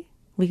physically,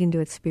 we can do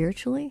it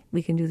spiritually,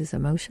 we can do this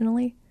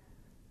emotionally,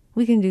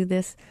 we can do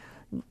this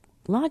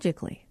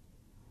logically.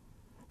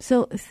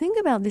 So think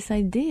about this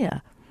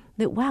idea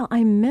that, wow,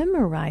 I'm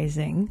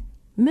memorizing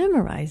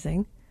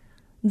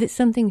that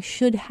something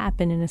should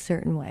happen in a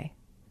certain way.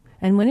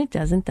 And when it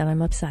doesn't, then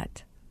I'm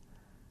upset.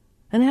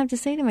 And I have to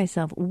say to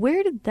myself,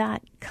 where did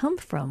that come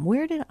from?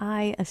 Where did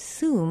I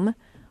assume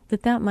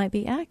that that might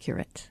be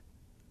accurate?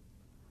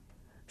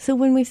 So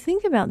when we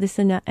think about this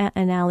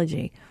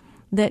analogy,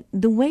 that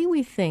the way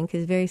we think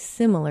is very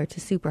similar to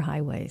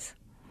superhighways.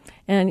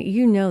 And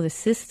you know the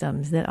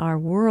systems that our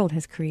world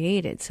has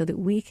created so that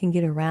we can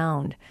get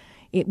around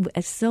it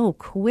so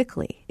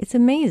quickly. It's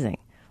amazing.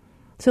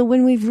 So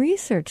when we've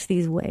researched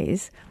these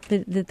ways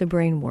that the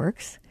brain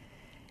works,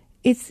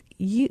 it's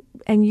you,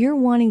 and you're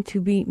wanting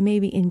to be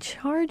maybe in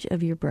charge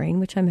of your brain,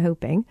 which I'm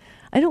hoping.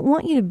 I don't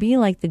want you to be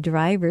like the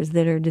drivers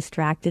that are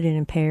distracted and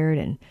impaired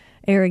and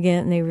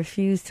arrogant, and they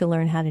refuse to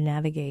learn how to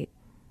navigate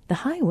the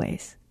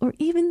highways or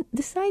even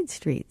the side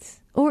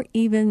streets or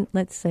even,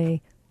 let's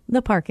say,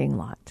 the parking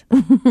lot,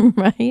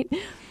 right?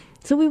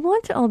 So we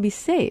want to all be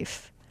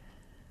safe.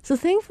 So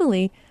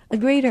thankfully, a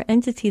greater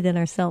entity than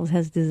ourselves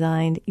has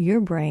designed your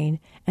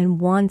brain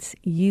and wants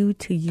you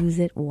to use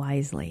it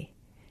wisely.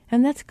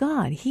 And that's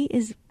God. He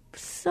is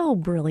so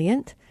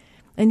brilliant,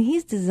 and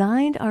He's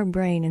designed our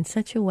brain in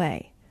such a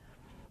way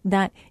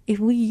that if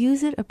we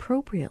use it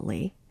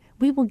appropriately,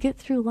 we will get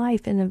through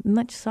life in a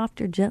much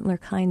softer, gentler,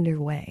 kinder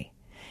way.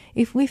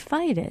 If we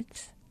fight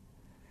it,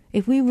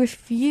 if we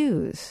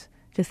refuse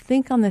to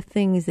think on the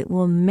things that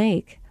will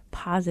make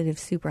positive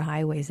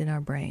superhighways in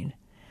our brain,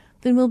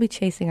 then we'll be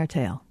chasing our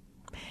tail.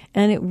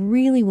 And it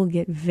really will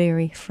get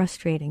very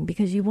frustrating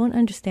because you won't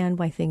understand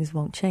why things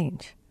won't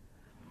change.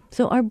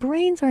 So our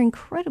brains are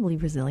incredibly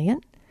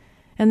resilient,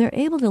 and they're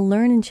able to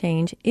learn and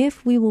change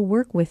if we will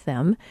work with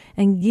them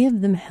and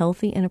give them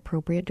healthy and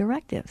appropriate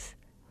directives.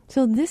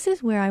 So this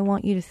is where I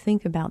want you to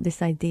think about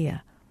this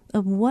idea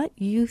of what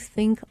you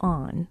think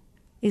on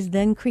is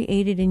then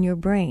created in your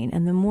brain.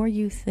 And the more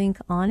you think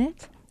on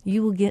it,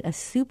 you will get a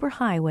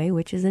superhighway,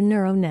 which is a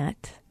neural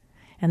net.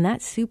 And that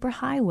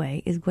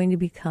superhighway is going to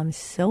become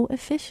so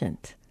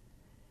efficient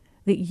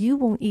that you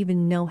won't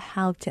even know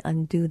how to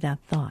undo that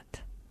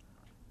thought.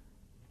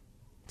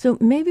 So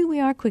maybe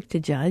we are quick to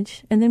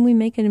judge, and then we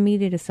make an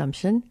immediate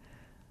assumption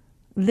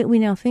that we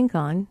now think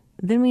on,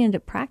 then we end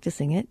up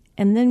practicing it,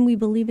 and then we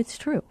believe it's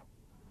true.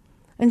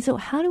 And so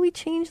how do we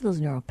change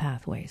those neural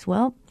pathways?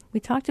 Well, we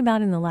talked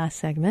about in the last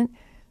segment,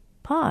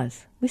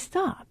 pause, we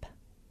stop.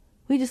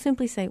 We just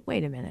simply say,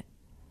 wait a minute,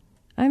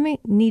 I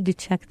might need to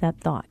check that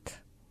thought.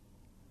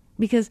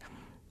 Because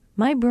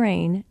my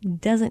brain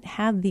doesn't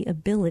have the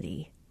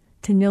ability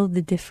to know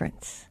the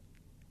difference.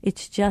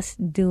 It's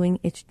just doing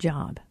its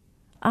job.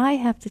 I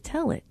have to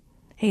tell it,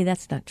 hey,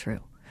 that's not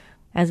true.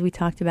 As we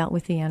talked about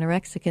with the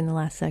anorexic in the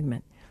last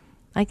segment,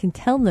 I can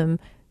tell them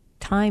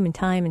time and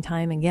time and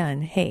time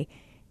again, hey,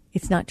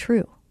 it's not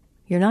true.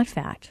 You're not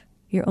fat.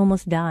 You're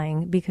almost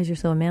dying because you're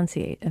so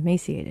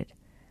emaciated.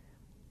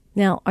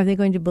 Now, are they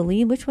going to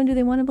believe? Which one do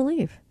they want to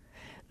believe?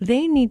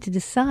 They need to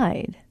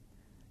decide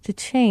to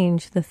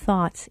change the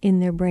thoughts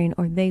in their brain,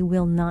 or they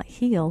will not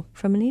heal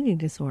from an eating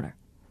disorder.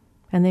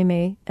 And they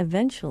may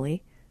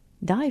eventually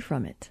die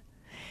from it.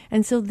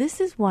 And so this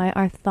is why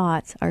our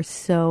thoughts are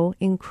so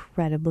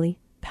incredibly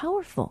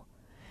powerful.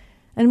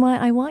 And why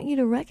I want you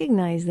to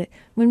recognize that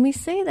when we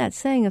say that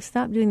saying of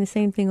stop doing the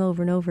same thing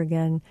over and over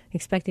again,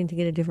 expecting to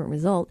get a different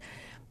result,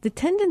 the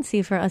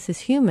tendency for us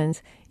as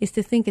humans is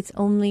to think it's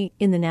only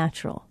in the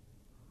natural,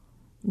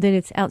 that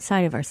it's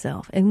outside of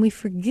ourselves. And we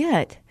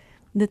forget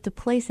that the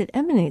place it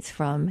emanates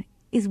from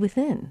is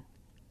within.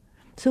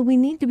 So we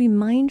need to be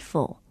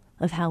mindful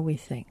of how we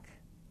think.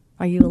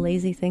 Are you a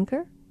lazy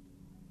thinker?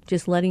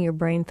 Just letting your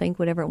brain think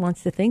whatever it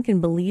wants to think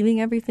and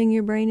believing everything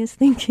your brain is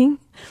thinking?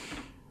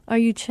 Are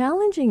you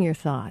challenging your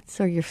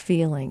thoughts or your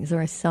feelings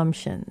or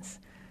assumptions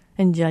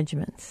and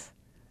judgments?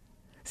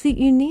 See,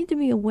 you need to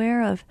be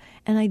aware of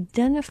and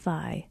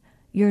identify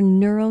your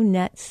neural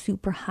net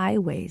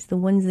superhighways, the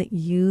ones that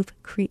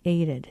you've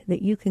created,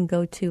 that you can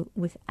go to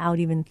without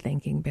even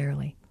thinking,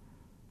 barely.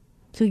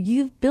 So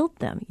you've built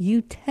them.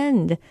 You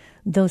tend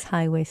those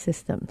highway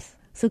systems.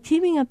 So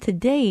keeping up to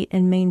date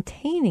and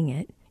maintaining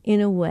it in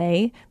a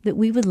way that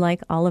we would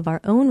like all of our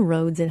own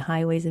roads and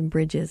highways and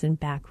bridges and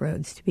back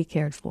roads to be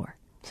cared for.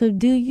 So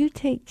do you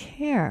take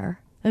care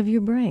of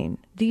your brain?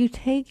 Do you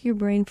take your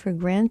brain for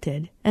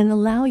granted and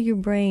allow your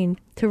brain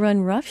to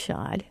run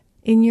roughshod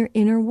in your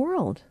inner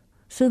world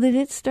so that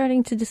it's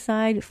starting to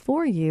decide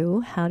for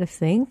you how to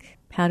think,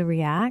 how to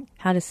react,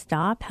 how to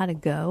stop, how to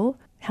go,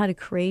 how to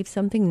crave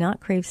something, not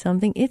crave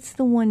something. It's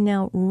the one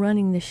now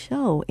running the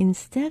show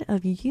instead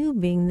of you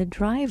being the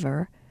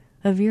driver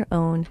of your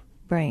own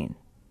brain.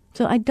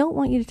 So I don't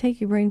want you to take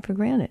your brain for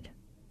granted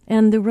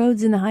and the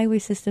roads and the highway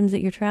systems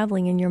that you're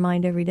traveling in your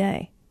mind every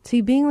day. So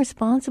you're being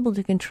responsible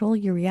to control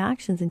your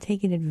reactions and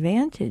taking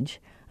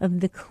advantage of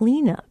the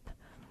cleanup,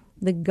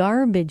 the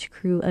garbage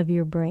crew of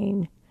your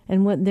brain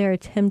and what they're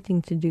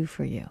attempting to do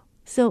for you.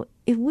 So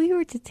if we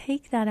were to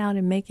take that out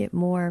and make it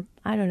more,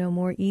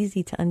 more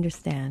easy to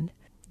understand,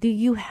 do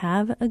you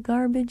have a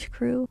garbage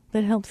crew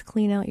that helps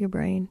clean out your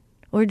brain?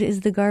 Or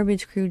is the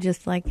garbage crew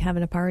just like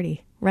having a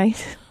party,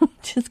 right?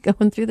 Just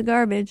going through the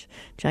garbage,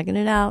 checking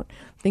it out,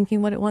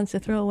 thinking what it wants to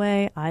throw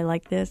away. I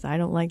like this, I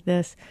don't like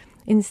this.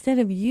 Instead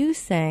of you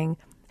saying,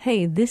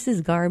 hey, this is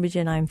garbage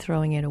and I'm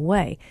throwing it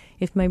away.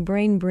 If my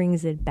brain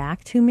brings it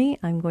back to me,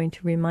 I'm going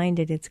to remind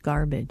it it's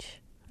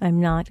garbage. I'm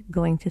not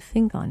going to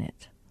think on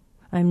it.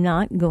 I'm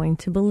not going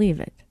to believe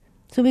it.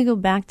 So we go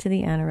back to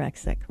the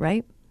anorexic,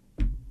 right?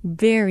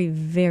 Very,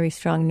 very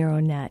strong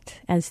neural net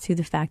as to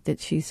the fact that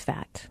she's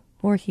fat,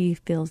 or he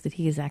feels that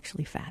he is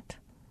actually fat.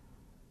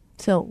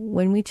 So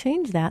when we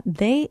change that,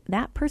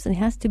 that person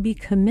has to be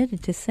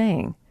committed to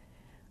saying,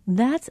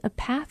 that's a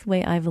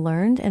pathway I've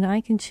learned and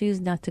I can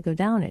choose not to go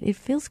down it. It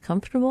feels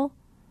comfortable,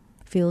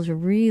 feels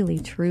really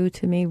true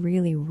to me,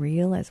 really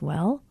real as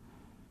well.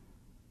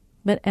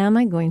 But am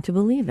I going to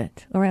believe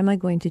it? Or am I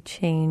going to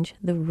change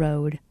the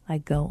road I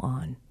go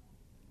on?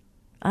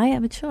 I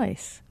have a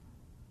choice.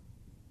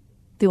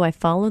 Do I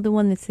follow the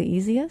one that's the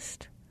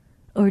easiest?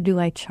 Or do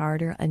I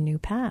charter a new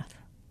path?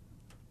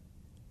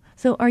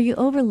 So are you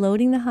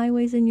overloading the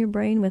highways in your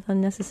brain with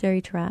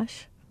unnecessary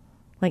trash?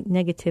 Like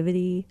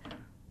negativity,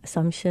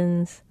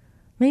 assumptions?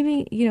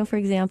 Maybe, for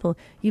example,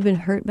 you've been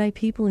hurt by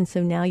people and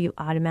so now you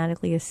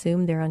automatically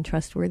assume they're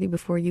untrustworthy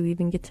before you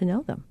even get to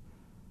know them.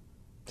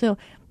 So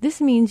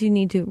this means you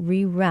need to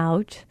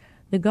reroute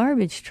the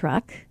garbage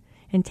truck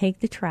and take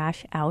the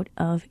trash out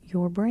of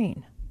your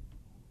brain.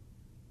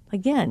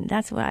 Again,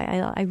 that's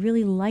why I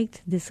really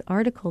liked this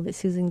article that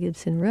Susan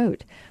Gibson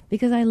wrote,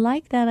 because I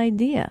like that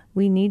idea.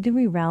 We need to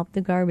reroute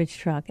the garbage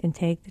truck and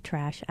take the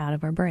trash out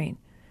of our brain.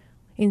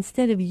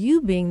 Instead of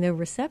you being the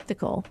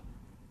receptacle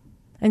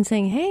and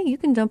saying, hey, you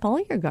can dump all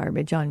your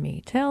garbage on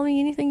me. Tell me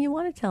anything you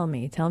want to tell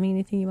me. Tell me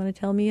anything you want to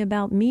tell me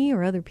about me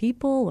or other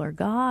people or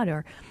God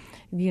or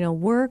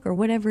work or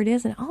whatever it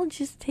is, and I'll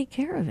just take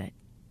care of it.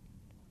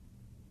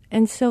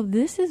 And so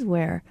this is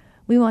where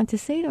we want to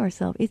say to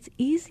ourselves, it's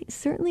easy.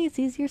 Certainly it's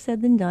easier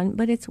said than done,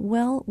 but it's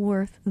well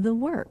worth the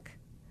work.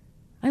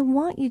 I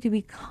want you to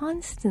be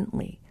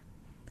constantly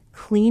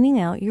cleaning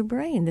out your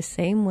brain the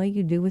same way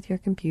you do with your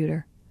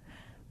computer,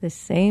 the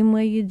same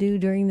way you do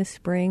during the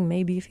spring.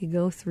 Maybe if you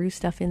go through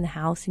stuff in the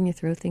house and you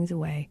throw things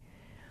away.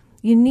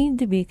 You need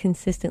to be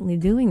consistently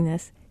doing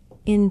this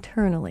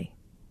internally.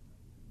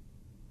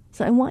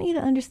 So I want you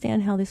to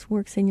understand how this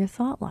works in your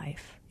thought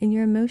life, in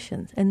your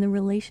emotions, and the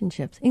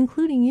relationships,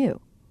 including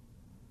you.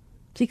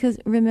 Because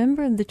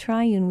remember the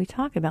triune we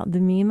talk about,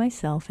 the me,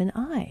 myself, and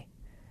I.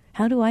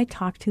 How do I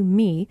talk to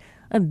me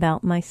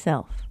about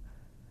myself?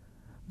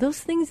 Those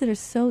things that are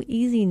so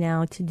easy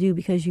now to do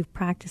because you've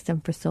practiced them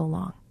for so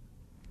long.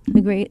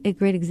 A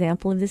great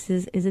example of this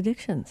is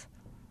addictions.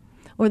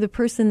 Or the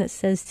person that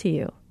says to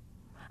you,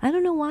 I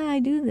don't know why I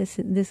do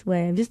this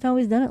way. I've just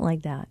always done it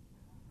like that.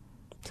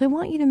 So I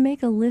want you to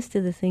make a list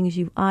of the things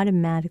you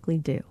automatically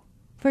do.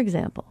 For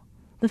example,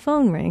 the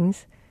phone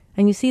rings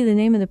and you see the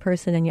name of the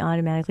person and you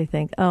automatically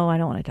think, oh, I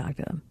don't want to talk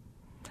to them.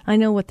 I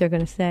know what they're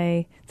going to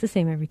say. It's the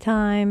same every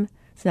time.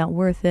 It's not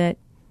worth it.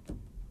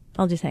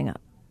 I'll just hang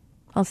up.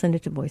 I'll send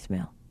it to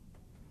voicemail.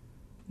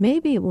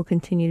 Maybe it will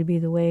continue to be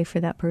the way for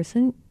that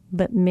person,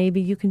 but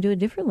maybe you can do it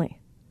differently.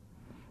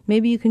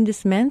 Maybe you can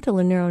dismantle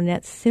a neural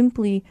net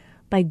simply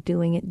by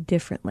doing it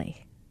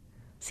differently.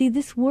 See,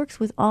 this works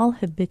with all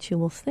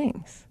habitual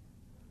things,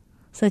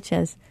 such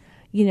as,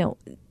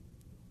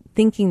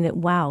 thinking that,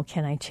 wow,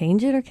 can I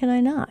change it or can I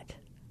not?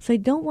 So I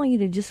don't want you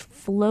to just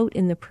float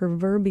in the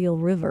proverbial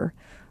river,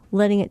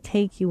 letting it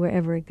take you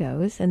wherever it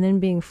goes, and then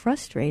being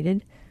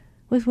frustrated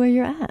with where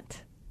you're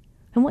at.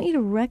 I want you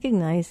to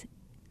recognize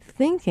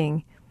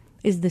thinking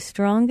is the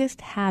strongest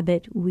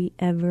habit we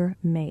ever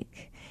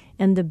make.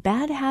 And the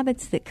bad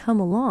habits that come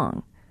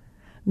along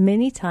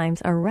many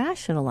times are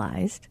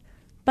rationalized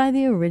by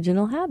the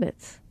original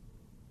habits.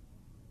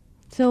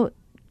 So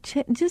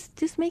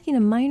just making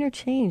a minor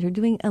change or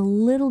doing a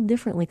little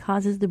differently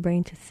causes the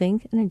brain to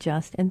think and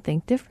adjust and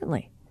think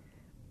differently.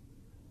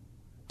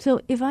 So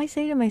if I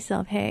say to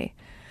myself, hey,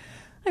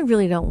 I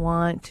really don't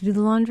want to do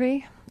the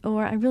laundry,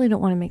 or I really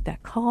don't want to make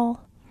that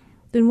call,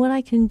 then what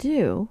I can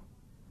do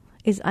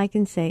is I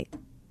can say,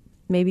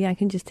 maybe I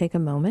can just take a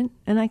moment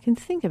and I can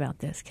think about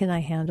this. Can I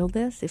handle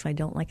this? If I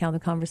don't like how the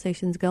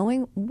conversation's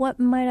going, what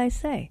might I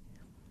say?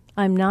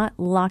 I'm not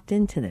locked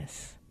into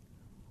this.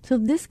 So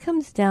this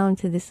comes down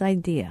to this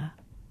idea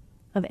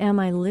of, am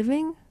I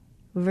living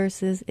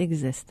versus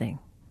existing?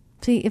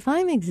 See, if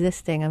I'm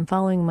existing, I'm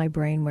following my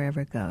brain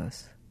wherever it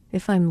goes.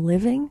 If I'm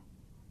living,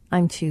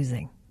 I'm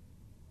choosing.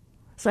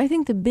 So I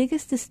think the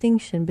biggest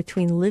distinction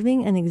between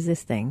living and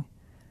existing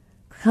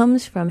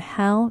comes from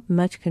how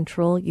much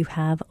control you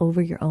have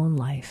over your own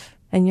life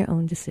and your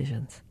own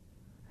decisions.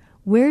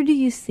 Where do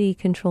you see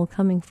control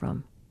coming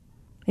from?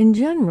 In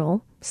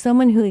general,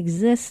 someone who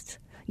exists,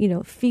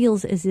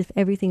 feels as if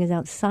everything is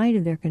outside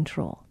of their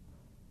control.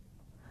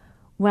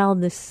 While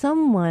the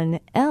someone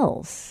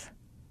else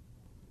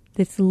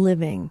that's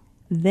living,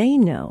 they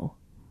know,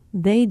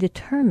 they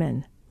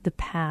determine the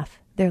path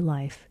their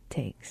life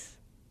takes.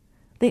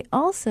 They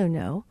also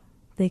know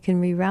they can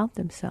reroute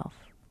themselves.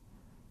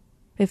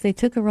 If they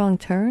took a wrong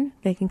turn,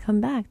 they can come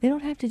back. They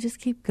don't have to just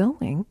keep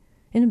going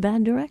in a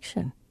bad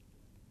direction.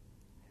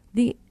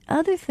 The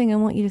other thing I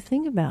want you to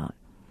think about,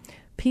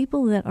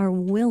 people that are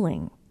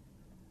willing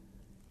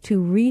to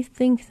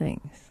rethink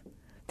things,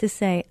 to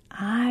say,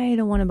 I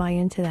don't want to buy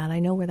into that. I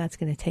know where that's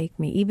going to take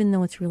me, even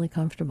though it's really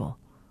comfortable.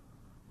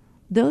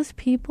 Those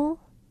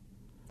people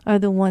are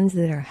the ones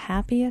that are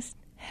happiest,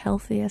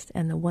 healthiest,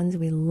 and the ones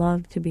we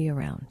love to be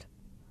around.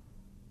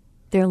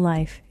 Their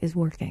life is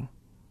working.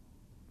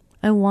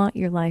 I want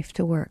your life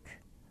to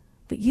work,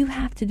 but you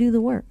have to do the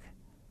work.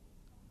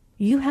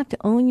 You have to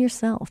own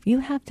yourself. You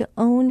have to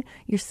own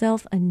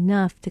yourself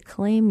enough to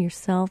claim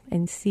yourself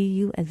and see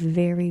you as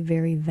very,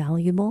 very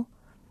valuable,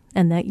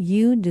 and that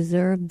you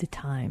deserve the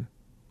time,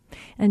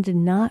 and to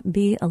not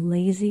be a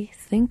lazy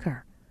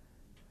thinker.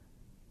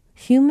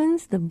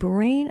 Humans, the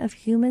brain of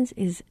humans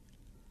is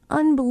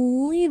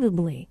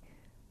unbelievably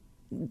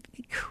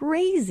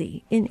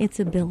crazy in its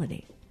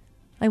ability.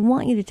 I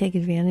want you to take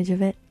advantage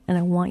of it, and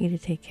I want you to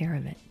take care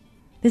of it.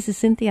 This is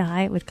Cynthia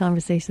Hiett with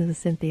Conversations with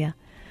Cynthia.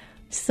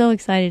 So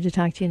excited to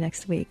talk to you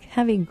next week.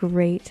 Have a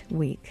great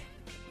week.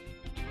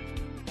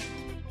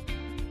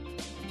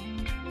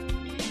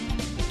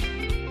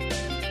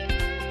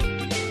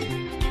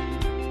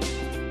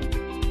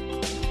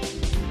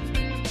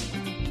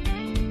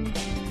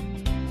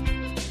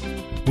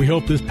 We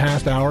hope this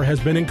past hour has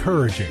been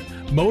encouraging,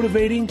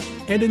 motivating,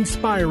 and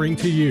inspiring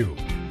to you.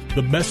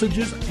 The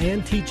messages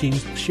and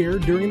teachings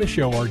shared during the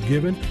show are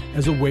given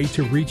as a way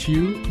to reach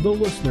you, the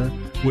listener,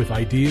 with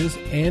ideas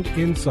and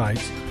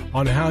insights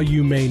on how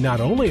you may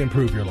not only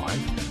improve your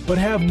life, but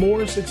have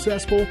more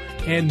successful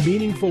and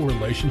meaningful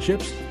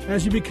relationships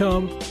as you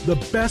become the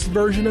best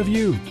version of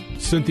you.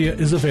 Cynthia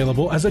is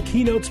available as a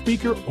keynote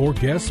speaker or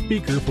guest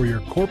speaker for your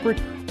corporate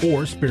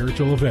or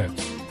spiritual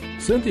events.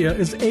 Cynthia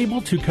is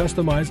able to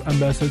customize a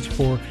message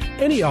for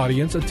any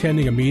audience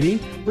attending a meeting,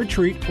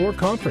 retreat, or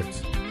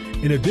conference.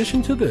 In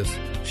addition to this,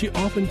 she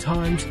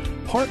oftentimes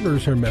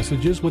partners her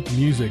messages with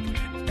music,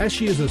 as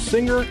she is a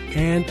singer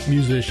and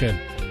musician.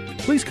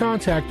 Please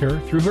contact her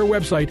through her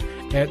website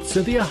at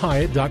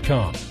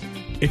CynthiaHiett.com.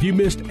 If you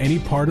missed any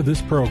part of this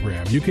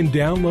program, you can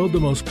download the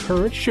most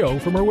current show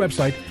from her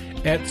website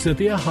at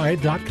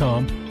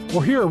CynthiaHiett.com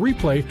or hear a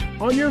replay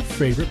on your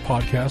favorite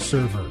podcast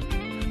server.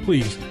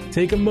 Please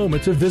take a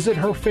moment to visit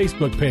her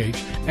Facebook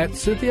page at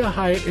Cynthia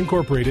Hiett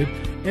Incorporated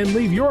and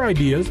leave your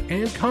ideas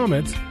and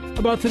comments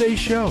about today's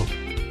show.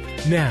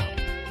 Now,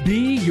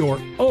 be your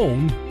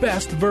own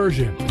best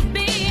version.